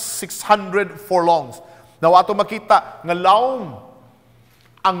 1,600 furlongs. Now ato makita nga laom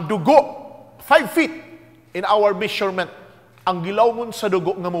ang dugo 5 feet in our measurement ang gilawon sa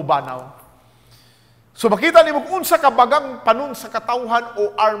dugo nga mubanaw. So makita nimo kung unsa ka bagang panon sa katawhan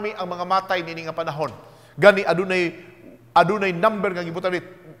o army ang mga matay nini nga panahon. Gani adunay number nga gibutan ni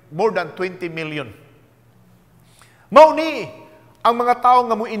more than 20 million. Mao ni ang mga tao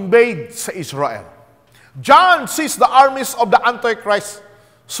nga mo-invade sa Israel. John sees the armies of the Antichrist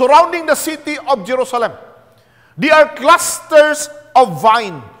surrounding the city of Jerusalem. They are clusters of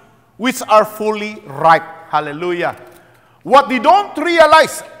vine which are fully ripe. Hallelujah. What they don't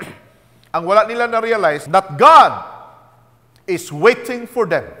realize, ang wala nila na-realize, that God is waiting for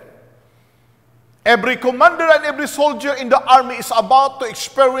them. Every commander and every soldier in the army is about to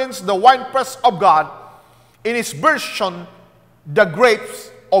experience the winepress of God, in his version, the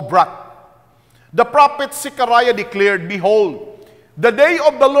grapes of wrath. The prophet Zechariah declared, behold, the day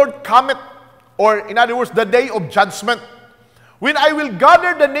of the Lord cometh, or in other words, the day of judgment, when I will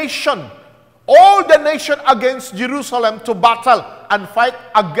gather the nation, all the nation against Jerusalem to battle and fight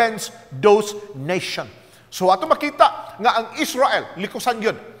against those nations. So ato makita nga ang Israel, likusan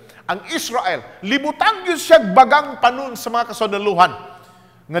yun. Ang Israel, libutan yun siya bagang panon sa mga kasundaluhan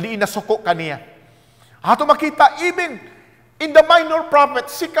nga di nasuko kaniya. Ato makita, even in the minor prophet,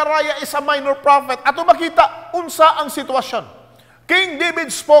 Zechariah is a minor prophet. Ato makita, unsa ang sitwasyon. King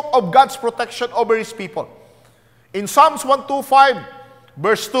David spoke of God's protection over his people. In Psalms 125,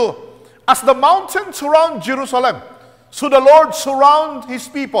 verse 2, as the mountains surround Jerusalem, so the Lord surround his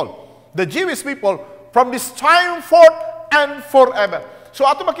people, the Jewish people, from this time forth and forever. So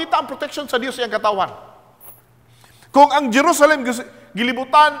ato makita ang protection sa Dios iyang katawan. Kung ang Jerusalem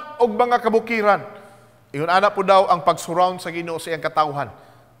gilibutan og mga kabukiran, iyon ana po daw ang pag-surround sa Ginoo sa iyang katawhan.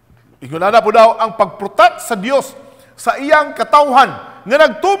 Iyon ana po daw ang pag-protect sa Dios sa iyang katawhan nga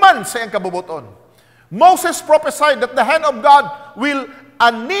nagtuman sa iyang kabubuton. Moses prophesied that the hand of God will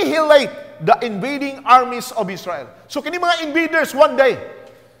annihilate the invading armies of Israel. So kini mga invaders one day,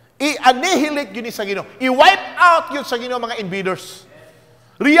 i-annihilate yun sa Ginoo. I-wipe out yun sa Ginoo mga invaders.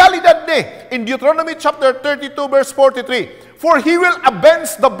 Realidad ni, in Deuteronomy chapter 32 verse 43, for he will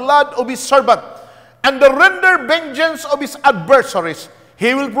avenge the blood of his servant and the render vengeance of his adversaries.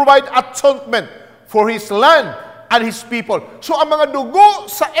 He will provide atonement for his land and his people. So ang mga dugo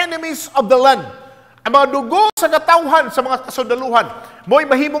sa enemies of the land, ang mga dugo sa katawhan sa mga kasundaluhan, mo'y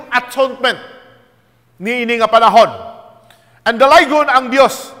mahimong atonement ni ini nga panahon. And dalaygon ang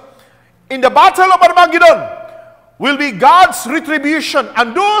Dios. In the battle of Armageddon will be God's retribution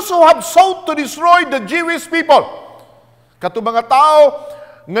and those who have sought to destroy the Jewish people. Kato mga tao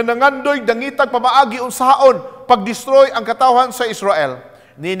nga nangandoy dangitag pamaagi unsaon pag-destroy ang katawhan sa Israel.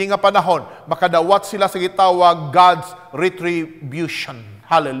 Nini nga panahon, makadawat sila sa gitawag God's retribution.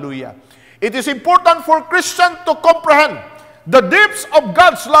 Hallelujah. It is important for Christians to comprehend the depths of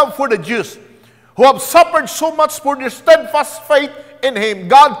God's love for the Jews who have suffered so much for their steadfast faith in Him.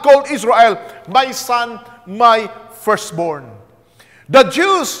 God called Israel, my son, my firstborn. The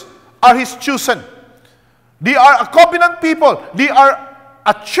Jews are His chosen. They are a covenant people. They are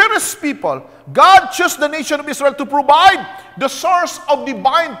a cherished people. God chose the nation of Israel to provide the source of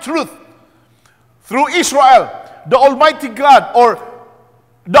divine truth. Through Israel, the Almighty God, or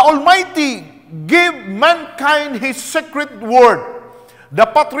the Almighty gave mankind His secret word. The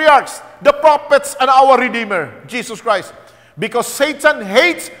patriarchs, the prophets, and our Redeemer, Jesus Christ. Because Satan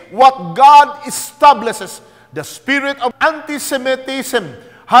hates what God establishes. The spirit of anti-Semitism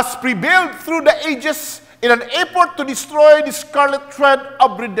has prevailed through the ages in an effort to destroy the scarlet thread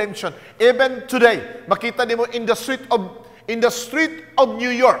of redemption. Even today, makita nimo in the street of New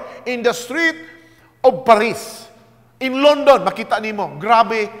York, in the street of Paris, in London, makita nimo,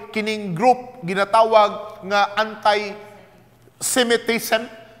 grabe kining group ginatawag nga anti-Semitism,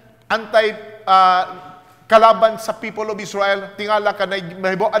 kalaban sa people of Israel. Tingala ka na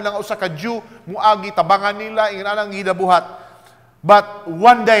mahibuan lang usa ka Jew, muagi tabangan nila inganang gidabuhat. But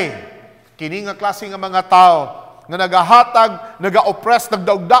one day, kini nga klase nga mga tao nga nagahatag, naga-oppress,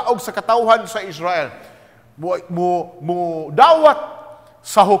 nagdaog-daog sa katawhan sa Israel, mo dawat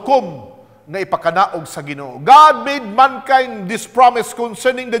sa hukom na ipakanaog sa Ginoo. God made mankind this promise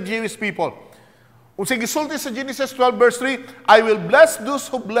concerning the Jewish people. Unsay gisulti sa Genesis 12 verse 3, I will bless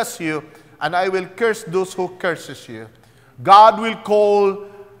those who bless you, and I will curse those who curses you. God will call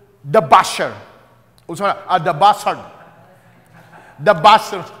the basher. The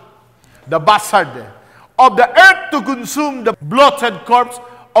bastard of the earth to consume the bloated corpse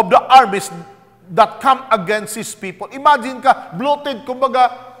of the armies that come against His people. Imagine ka, bloated, kumbaga,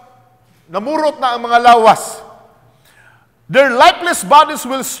 namurot na ang mga lawas. Their lifeless bodies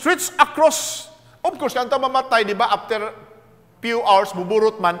will stretch across. Of course, ang tamamatay, di ba, after few hours,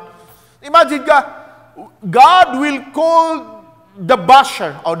 buburot man. Imagine ka, God will call the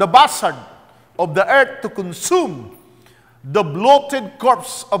basher or the bastard of the earth to consume the bloated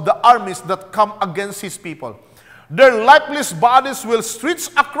corpse of the armies that come against His people. Their lifeless bodies will stretch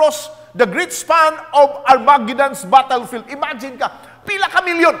across the great span of Armageddon's battlefield. Imagine ka, pila ka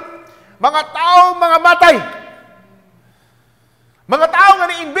milyon, mga tao, mga matay, mga tao nga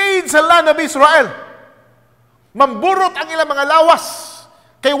ni-invade sa land of Israel. Mamburot ang ilang mga lawas,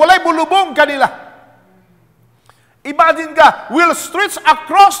 kay walay bulubong kanila. Imagine ka, will stretch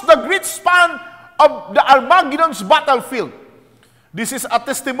across the great span of the Armageddon's battlefield. This is a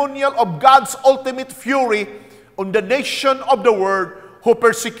testimonial of God's ultimate fury on the nation of the world who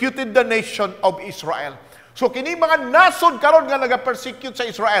persecuted the nation of Israel. So kini mga nasod karon nga naga-persecute sa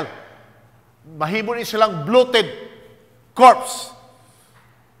Israel, mahimo ni silang bloated corpse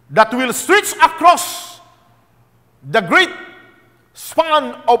that will stretch across the great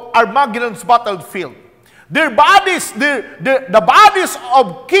span of Armageddon's battlefield. Their bodies, the bodies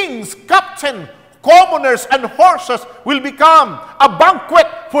of kings, captains, commoners, and horses will become a banquet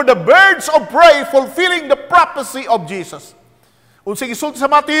for the birds of prey, fulfilling the prophecy of Jesus. Unsay gisulti sa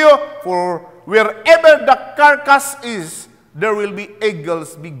Mateo, for wherever the carcass is, there will be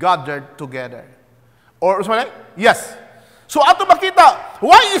eagles be gathered together. Or, yes. So, ato makita,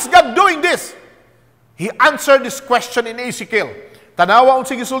 why is God doing this? He answered this question in Ezekiel. Tanawa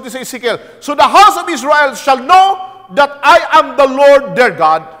unsay gisulti sa Ezekiel. So the house of Israel shall know that I am the Lord their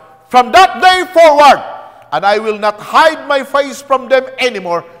God from that day forward, and I will not hide my face from them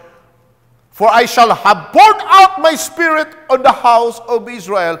anymore, for I shall have poured out my spirit on the house of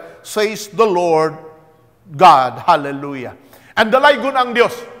Israel, says the Lord God. Hallelujah. And dalaygon ang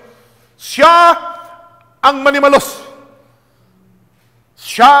Dios. Siya ang manimalos.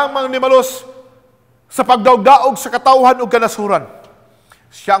 Siya ang manimalos sa pagdaog-daog sa katawhan o kanasuran.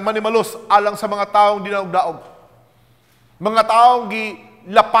 Siya ang manimalos alang sa mga taong dinaog-daog. Mga taong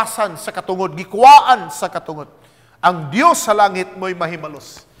gilapasan sa katungod, gikuwaan sa katungod. Ang Dios sa langit mo'y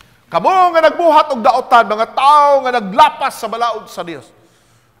mahimalos. Kamo nga nagbuhat og daotan, mga tao nga naglapas sa balaod sa Dios.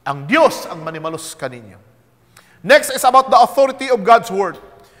 Ang Dios ang manimalos kaninyo. Next is about the authority of God's word.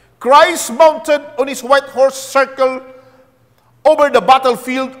 Christ mounted on his white horse circled over the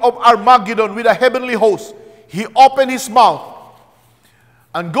battlefield of Armageddon with a heavenly host. He opened his mouth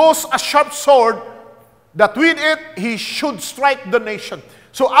and goes a sharp sword that with it he should strike the nation.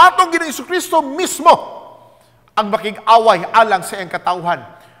 So atong Ginoong Jesucristo mismo ang makig-away alang sa iyang katawhan.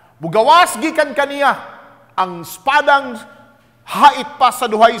 Mugawas gikan kaniya ang spadang hait pa sa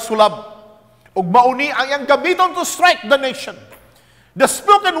duhay sulab. Ug mauni ang iyang gamiton to strike the nation. The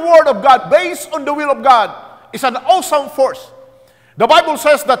spoken word of God based on the will of God is an awesome force. The Bible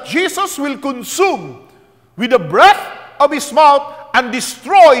says that Jesus will consume with the breath of his mouth and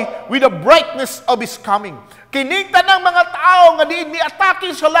destroy with the brightness of his coming. Kining tanang mga tao nga diin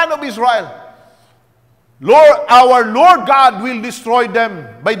ni-atake sa land of Israel, our Lord God will destroy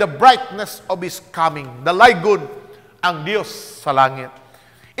them by the brightness of his coming. Dalaygon ang Dios sa langit.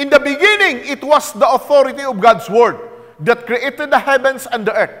 In the beginning, it was the authority of God's word that created the heavens and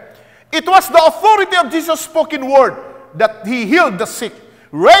the earth. It was the authority of Jesus' spoken word that he healed the sick,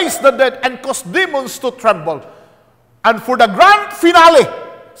 raised the dead, and caused demons to tremble. And for the grand finale,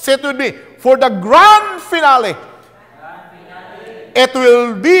 say it with me, for the grand finale, it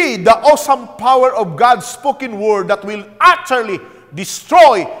will be the awesome power of God's spoken word that will utterly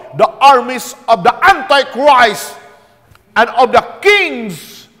destroy the armies of the Antichrist and of the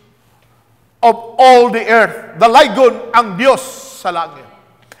kings of all the earth. Dalaygon ang Diyos sa langit.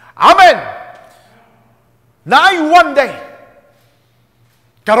 Amen! Naay one day,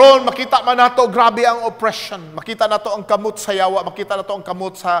 karon makita man nato grabe ang oppression, makita nato ang kamot sa yawa, makita nato ang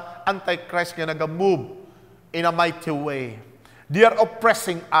kamot sa Antichrist nga naga-move in a mighty way. They are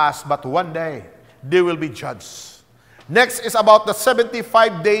oppressing us, but one day, they will be judged. Next is about the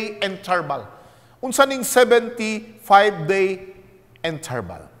 75-day interval. Unsa ning 75-day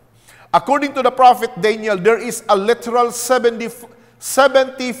interval? According to the prophet Daniel, there is a literal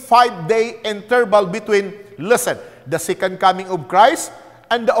 75-day interval between, listen, the second coming of Christ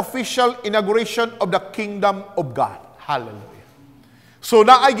and the official inauguration of the kingdom of God. Hallelujah. So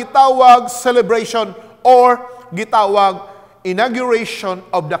naay gitawag celebration or gitawag inauguration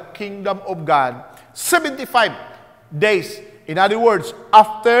of the kingdom of God, 75 days. In other words,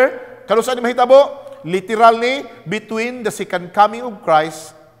 after, kano saan ni mahitabo? Literal ni, between the second coming of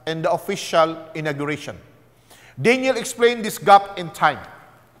Christ and the official inauguration. Daniel explained this gap in time.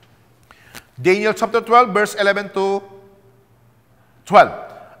 Daniel chapter 12, verse 11 to 12.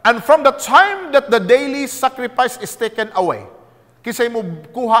 And from the time that the daily sacrifice is taken away, kisay mo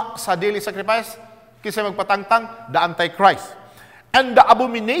kuha sa daily sacrifice, kisay magpatangtang, the Antichrist. And the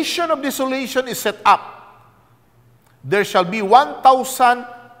abomination of desolation is set up. There shall be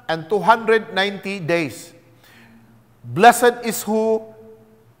 1,290 days. Blessed is who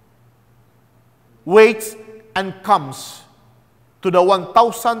waits and comes to the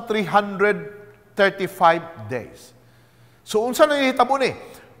 1,335 days. So, unsa na nahitabo ni?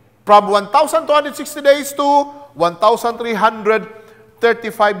 From 1,260 days to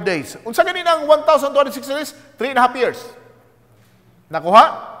 1,335 days. Unsa ganin ang 1,260 days? 3.5 years.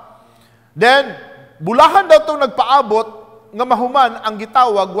 Nakuha? Then, bulahan daw itong nagpaabot nga mahuman ang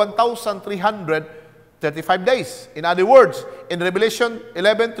gitawag 1,335 days. In other words, in Revelation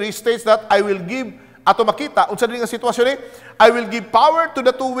 11:3 states that I will give ato makita, unsa din nga sitwasyon ni, I will give power to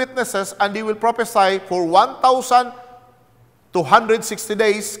the 2 witnesses and they will prophesy for 1,260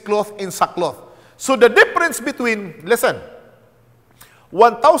 days clothed in sackcloth. So the difference between, listen,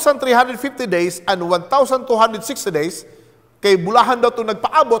 1,350 days and 1,260 days, kay bulahan daw itong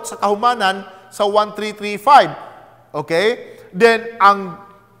nagpaabot sa kahumanan sa 1,335. Okay? Then, ang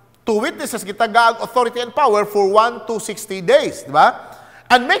 2 witnesses, gitagaag authority and power for 1,260 days. Diba?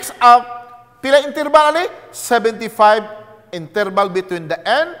 And makes up, pila interval ni? 75 interval between the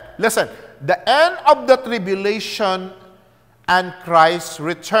end. Listen, the end of the tribulation and Christ's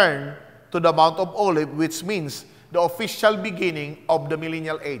return to the Mount of Olives, which means the official beginning of the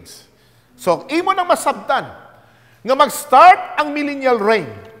millennial age. So, imo nang masabtan nga mag-start ang millennial reign.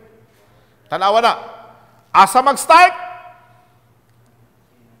 Tanawa na. Asa mag-start?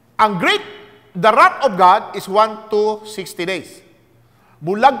 The wrath of God is 1,260 days.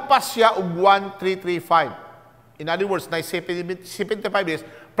 Bulag pa siya og 1,335. In other words, 75 days.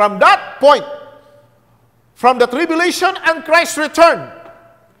 From that point, from the tribulation and Christ's return,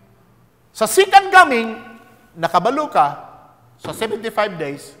 sa second coming, nakabalo ka sa 75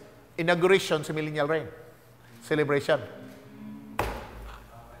 days, inauguration sa millennial reign. Celebration.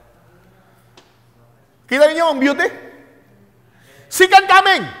 Kita ninyo ang beauty? Second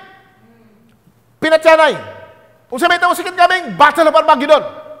coming, pinatyanay. Kung sabihin ito, second coming, Battle of Armageddon.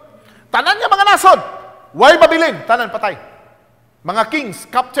 Tanan niya mga nasod. Why Babylon? Tanan patay. Mga kings,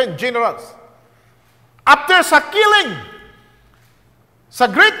 captain, generals. After sa killing, sa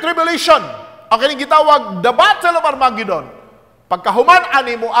Great Tribulation, ang kining gitawag, the Battle of Armageddon, pagkahuman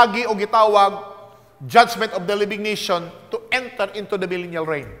ani mo agi o gitawag, judgment of the living nation to enter into the millennial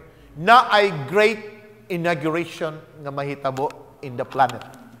reign. Na ay great inauguration nga mahitabo in the planet.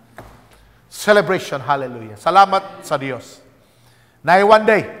 Celebration, hallelujah. Salamat sa Diyos. Nay one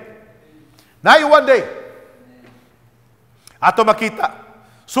day. Ato makita.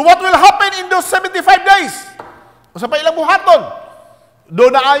 So what will happen in those 75 days? Usa pa ilang buhaton.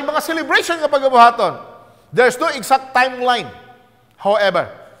 Doon na ay mga celebration nga pagbuhaton. There's no exact timeline.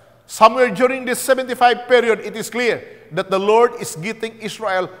 However, somewhere during this 75 period, it is clear that the Lord is getting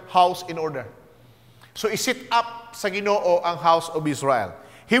Israel house in order. So isit up sa Ginoo ang house of Israel.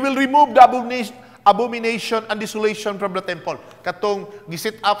 He will remove the abomination and desolation from the temple. Katong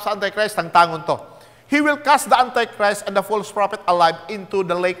gisit up sa Antichrist, ang tangon to. He will cast the Antichrist and the false prophet alive into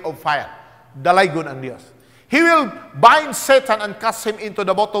the lake of fire. Dalaygon ang Diyos. He will bind Satan and cast him into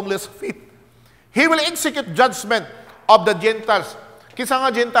the bottomless pit. He will execute judgment of the Gentiles. Kinsa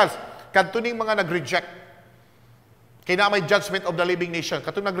nga Gentiles? Katuning mga nag-reject. Kaya may judgment of the living nation.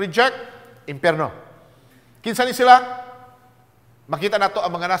 Katong nag-reject, impierno. Kinsa ni sila? Makita nato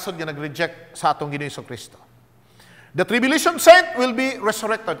ang mga nasod nga nag-reject sa atong Ginoong Kristo. The tribulation saint will be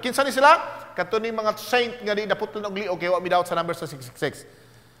resurrected. Kinsa ni sila? Katuning mga saint nga di naputol og liog kay wa mi daw sa number sa 666.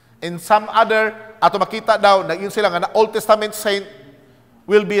 In some other, ato makita daw na yun sila nga na Old Testament saint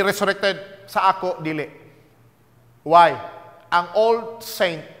will be resurrected. Sa ako dili. Why? Ang old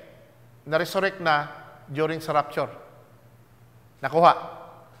saint na resurrect na during sa rapture. Nakuha.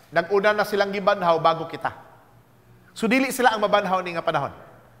 Nag-una na silang gibanhaw bago kita. So dili sila ang mabanhaw ni nga panahon.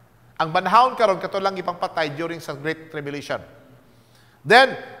 Ang banhawon karon katulang ipangpatay during sa Great Tribulation.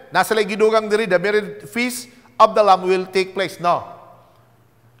 Then, nasa lay gidugang diri, the marriage feast of the Lamb will take place. No.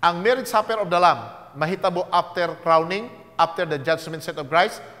 Ang marriage supper of the Lamb mahitabo after crowning, after the judgment seat of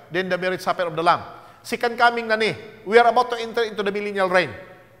Christ, then the marriage supper of the Lamb. Second coming na ni. We are about to enter into the millennial reign.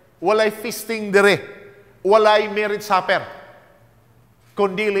 Walay feasting diri. Walay marriage supper.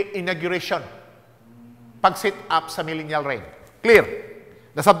 Kundili inauguration. Pag-sit up sa millennial reign. Clear?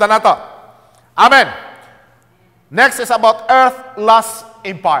 Nasabtan na to. Amen. Next is about Earth Last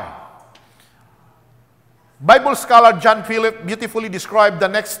Empire. Bible scholar John Philip beautifully described the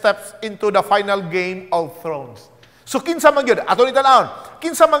next steps into the final game of thrones. So kinsa man gyud ato ni tan-awon,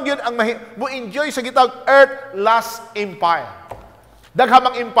 kinsa man gyud ang mo enjoy sa gitawag Earth Last Empire.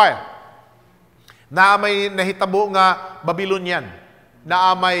 Daghamang empire. Na may nahitabo nga Babylonian,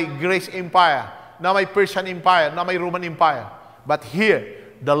 na may Greece Empire, na may Persian Empire, na may Roman Empire. But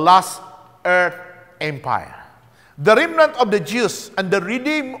here, the last Earth Empire. The remnant of the Jews and the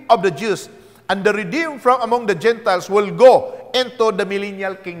redeemed of the Jews and the redeemed from among the Gentiles will go into the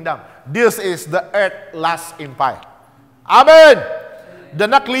millennial kingdom. This is the Earth Last Empire. Amen! The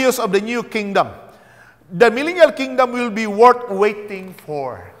nucleus of the new kingdom. The millennial kingdom will be worth waiting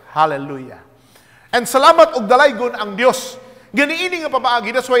for. Hallelujah. And salamat og dalaygon ang Dios. Ganiini nga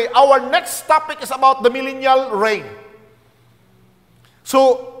papaagi. That's why our next topic is about the millennial reign.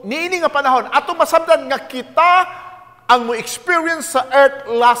 So, niini nga panahon, ato masabdan nga kita ang mo experience sa Earth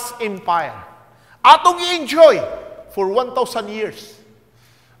Last Empire. Atong i-enjoy for 1,000 years.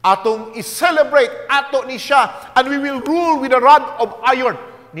 Atong i-celebrate ato ni siya, and we will rule with a rod of iron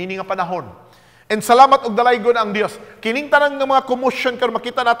nini nga panahon. And salamat og dalaygon ang Dios. Kining tanang nga mga commotion karon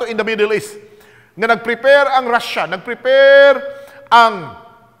makita nato in the Middle East nga nag-prepare ang Russia, nag-prepare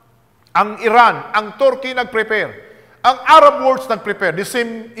ang Iran, ang Turkey nag-prepare, ang Arab worlds nag-prepare. The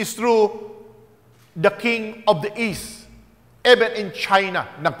same is true the king of the East, even in China,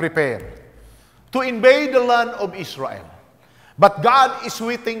 nag-prepare to invade the land of Israel. But God is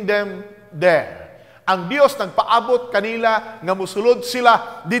waiting them there. Ang Dios nagpaabot kanila nga musulod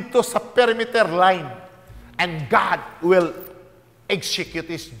sila dito sa perimeter line. And God will execute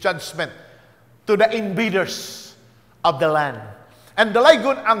His judgment to the invaders of the land. And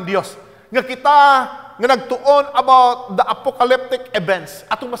dalaygon ang Dios nga kita nga nagtuon about the apocalyptic events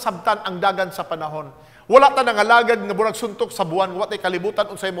atong masabtan ang dagan sa panahon. Wala ta nangalagad nga burag suntok sa buwan, what ay kalibutan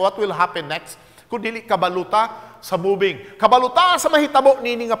unsay what will happen next. Kung dili kabaluta sa moving, kabaluta sa mahitabo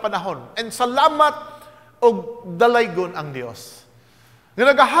nini nga panahon. And salamat og dalaygon ang Dios nga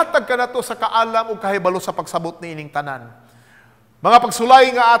nagahatag ka nato sa kaalam ug kahibalo sa pagsabot niining tanan. Mga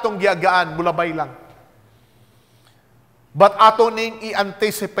pagsulay nga atong giagaan, bulabay lang. But ato ning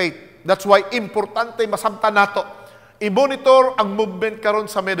i-anticipate. That's why importante masabtan nato. I-monitor ang movement karon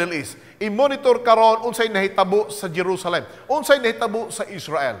sa Middle East. I-monitor karon unsay nahitabo sa Jerusalem, unsay nahitabo sa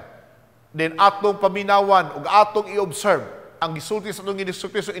Israel. Then atong paminawan ug atong i-observe ang gisulti sa atong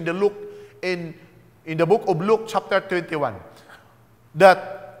Hesus Kristo in the book of Luke chapter 21. That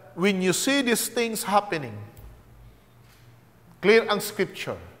when you see these things happening, clear ang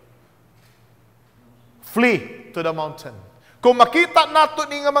scripture. Flee to the mountain. Kung makita nato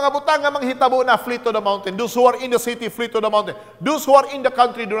ni nga mga butang nga manghitabo na, flee to the mountain. Those who are in the city, flee to the mountain. Those who are in the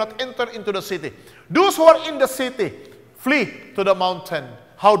country, do not enter into the city. Those who are in the city, flee to the mountain.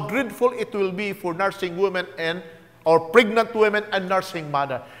 How dreadful it will be for nursing women or pregnant women and nursing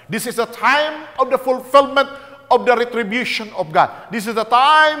mother. This is the time of the fulfillment of the retribution of God. This is the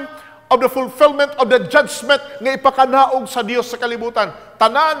time of the fulfillment of the judgment nga ipakanaog sa Dios sa kalibutan.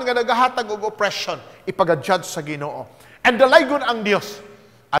 Tanan nga nagahatag og oppression, ipaga-judge sa Ginoo. And dalaygon ang Dios.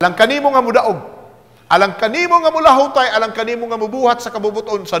 Alang kanimo nga mudaog. Alang kanimo nga mulahutay, alang kanimo nga mubuhat sa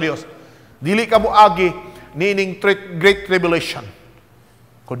kabubuton sa Dios. Dili ka moagi nining great tribulation.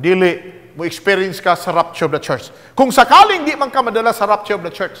 Kung dili mo experience ka sa rapture of the church. Kung sakaling di man ka madala sa rapture of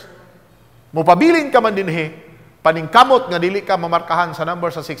the church, mupabilin ka man dinhi, paningkamot nga dili ka mamarkahan sa number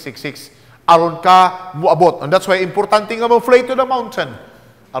sa 666 aron ka muabot. And that's why importante nga mo flee to the mountain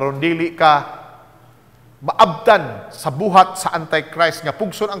aron dili ka maabtan sa buhat sa Antichrist nga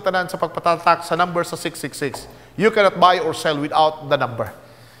pugson ang tanan sa pagpatatak sa number sa 666. You cannot buy or sell without the number.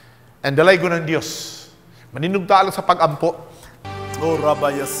 And dalaygon ng Dios maninugta lang sa pagampo. O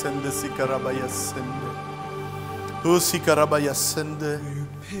rabaya sende si karabaya sende. O si karabaya sende.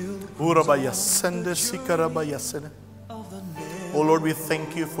 O rabaya sende si karabaya sende. Oh Lord, we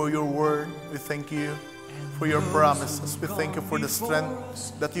thank you for your word. We thank you for your promises. We thank you for the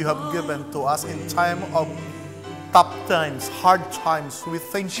strength that you have given to us in time of tough times, hard times. We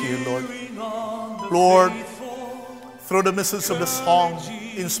thank you, Lord. Lord, through the message of the song,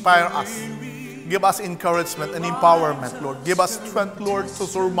 inspire us. Give us encouragement and empowerment, Lord. Give us strength, Lord, to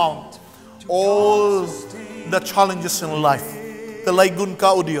surmount all the challenges in life. Dalaygon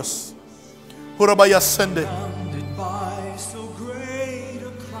ka, O Diyos. Hurabaya sende.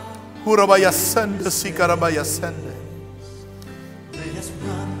 Hurabaya sende, si karabaya sende. Let us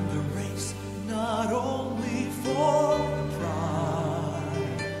run the race, not only for the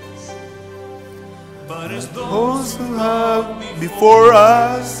prize, but as Those who have before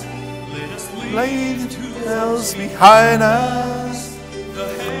us, laid else behind us.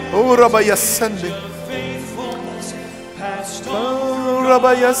 Oh, Rabaya Sende. Oh,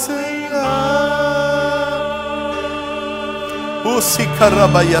 Rabaya Sende. Oh,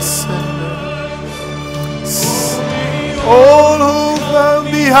 Sikarabaya Sende. All who come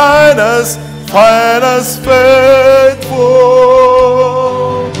behind us, find us faithful.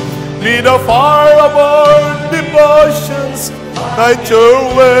 Lead a fire of our devotions, light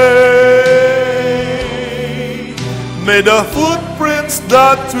your way. May the footprints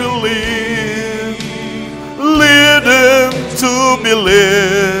that will lead them to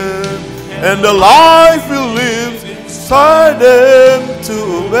believe, and the life we live, start them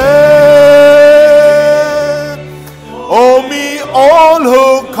to obey. Oh, me, all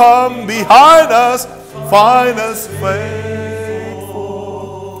who come behind us, find us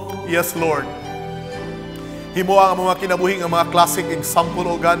faithful. Yes, Lord. Himo ang mga kinabuhing ang mga classic example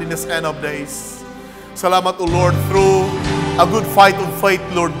o God in this end of days. Salamat, O Lord, through a good fight of faith,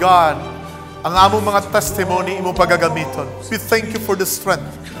 Lord God, ang among mga testimony imo pagagamiton. We thank you for the strength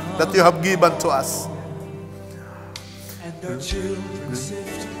that you have given to us. And our children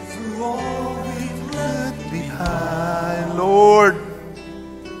sift through all we've left behind. Lord,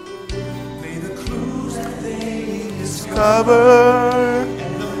 May the clues that they cover,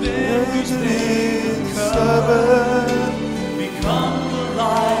 and the memories they discover become the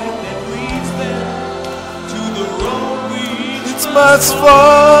light that leads them to the road we must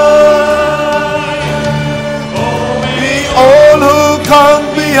find. We all who come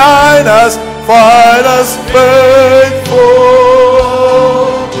behind us find us faithful.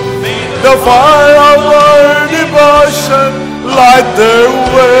 The fire of our devotion light their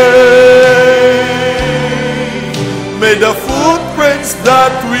way. May the footprints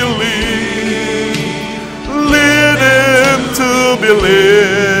that we lead him to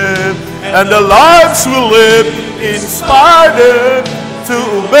believe, and the lives we live inspire them to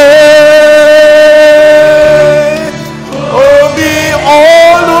obey. Oh, be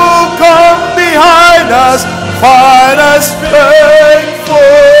all who come behind us find us faithful.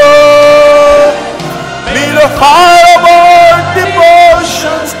 May the fire of our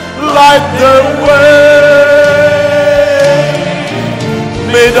devotions light the way.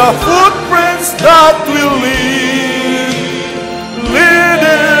 May the footprints that we lead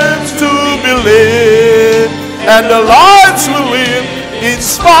him to believe, and the lives we live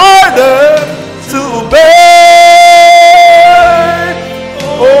inspire them to obey.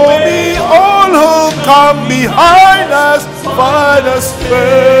 Oh, be all who come behind us find us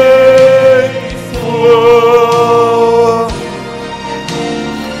faithful.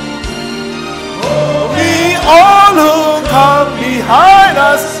 Be all who come behind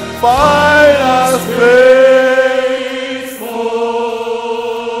us find us faithful.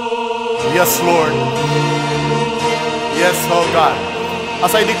 Yes, Lord. Yes, oh God.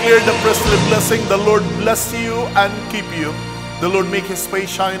 As I declare the priestly blessing, the Lord bless you and keep you. The Lord make his face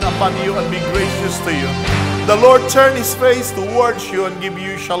shine upon you and be gracious to you. The Lord turn his face towards you and give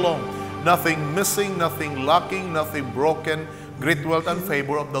you shalom. Nothing missing, nothing lacking, nothing broken. Great wealth and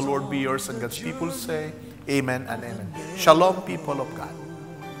favor of the Lord be yours. And God's people say, amen and amen. Shalom, people of God.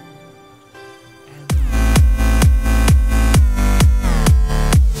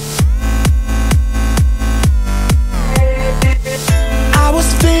 I was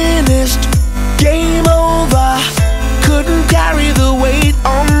finished, game over. Couldn't carry the weight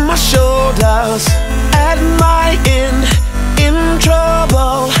on my shoulders. At my end, in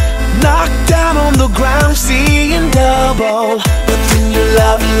trouble. Knocked down on the ground, seeing double. But then your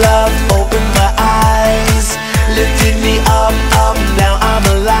love opened my eyes. Lifted me up, now I'm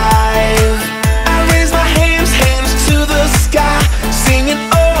alive. I raised my hands to the sky, singing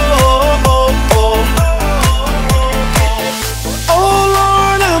oh, oh, oh. Oh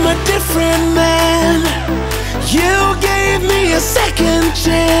Lord, I'm a different man. You gave me a second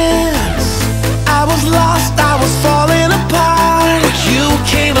chance. I was lost, I was falling apart, but you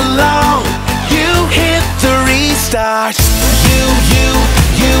came along. You hit the restart. You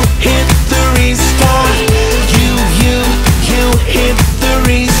hit the restart. You hit the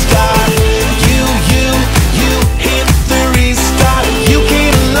restart. You hit the restart. You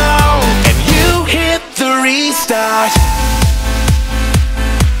came along and you hit the restart.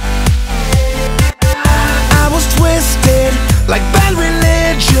 I was twisted like bad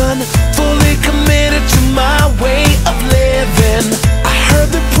religion, fully committed to my way of living. I heard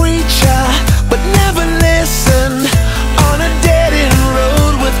the preacher, but never listened. On a dead-end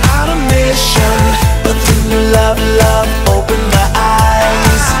road without a mission. But then your love opened my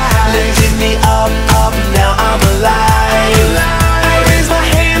eyes. Lifted me up, now I'm alive. I raised my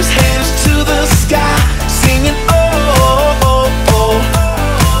hands to the sky, singing oh, oh, oh.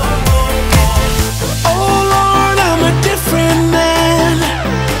 Oh Lord, I'm a different man.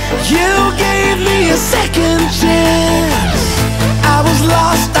 You gave me a second chance. I was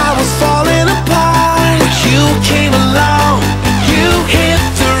lost, I was falling apart, but you came along. You hit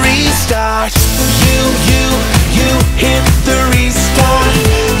the restart. You hit the restart.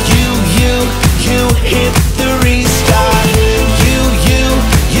 You hit the restart.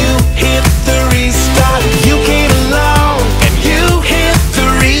 You hit the restart. You came along and you hit the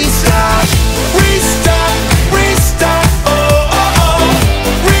restart. Restart, restart, oh, oh, oh.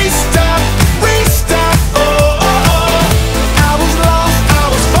 Restart, restart, oh, oh, oh. I was lost, I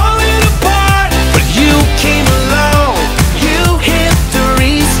was falling apart, but you came along. You hit the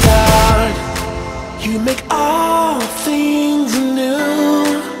restart. You make all things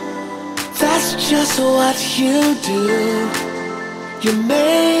new. That's just what you do. You're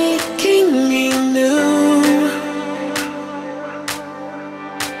making me new.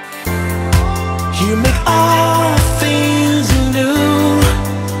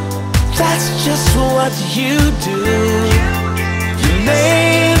 what you do.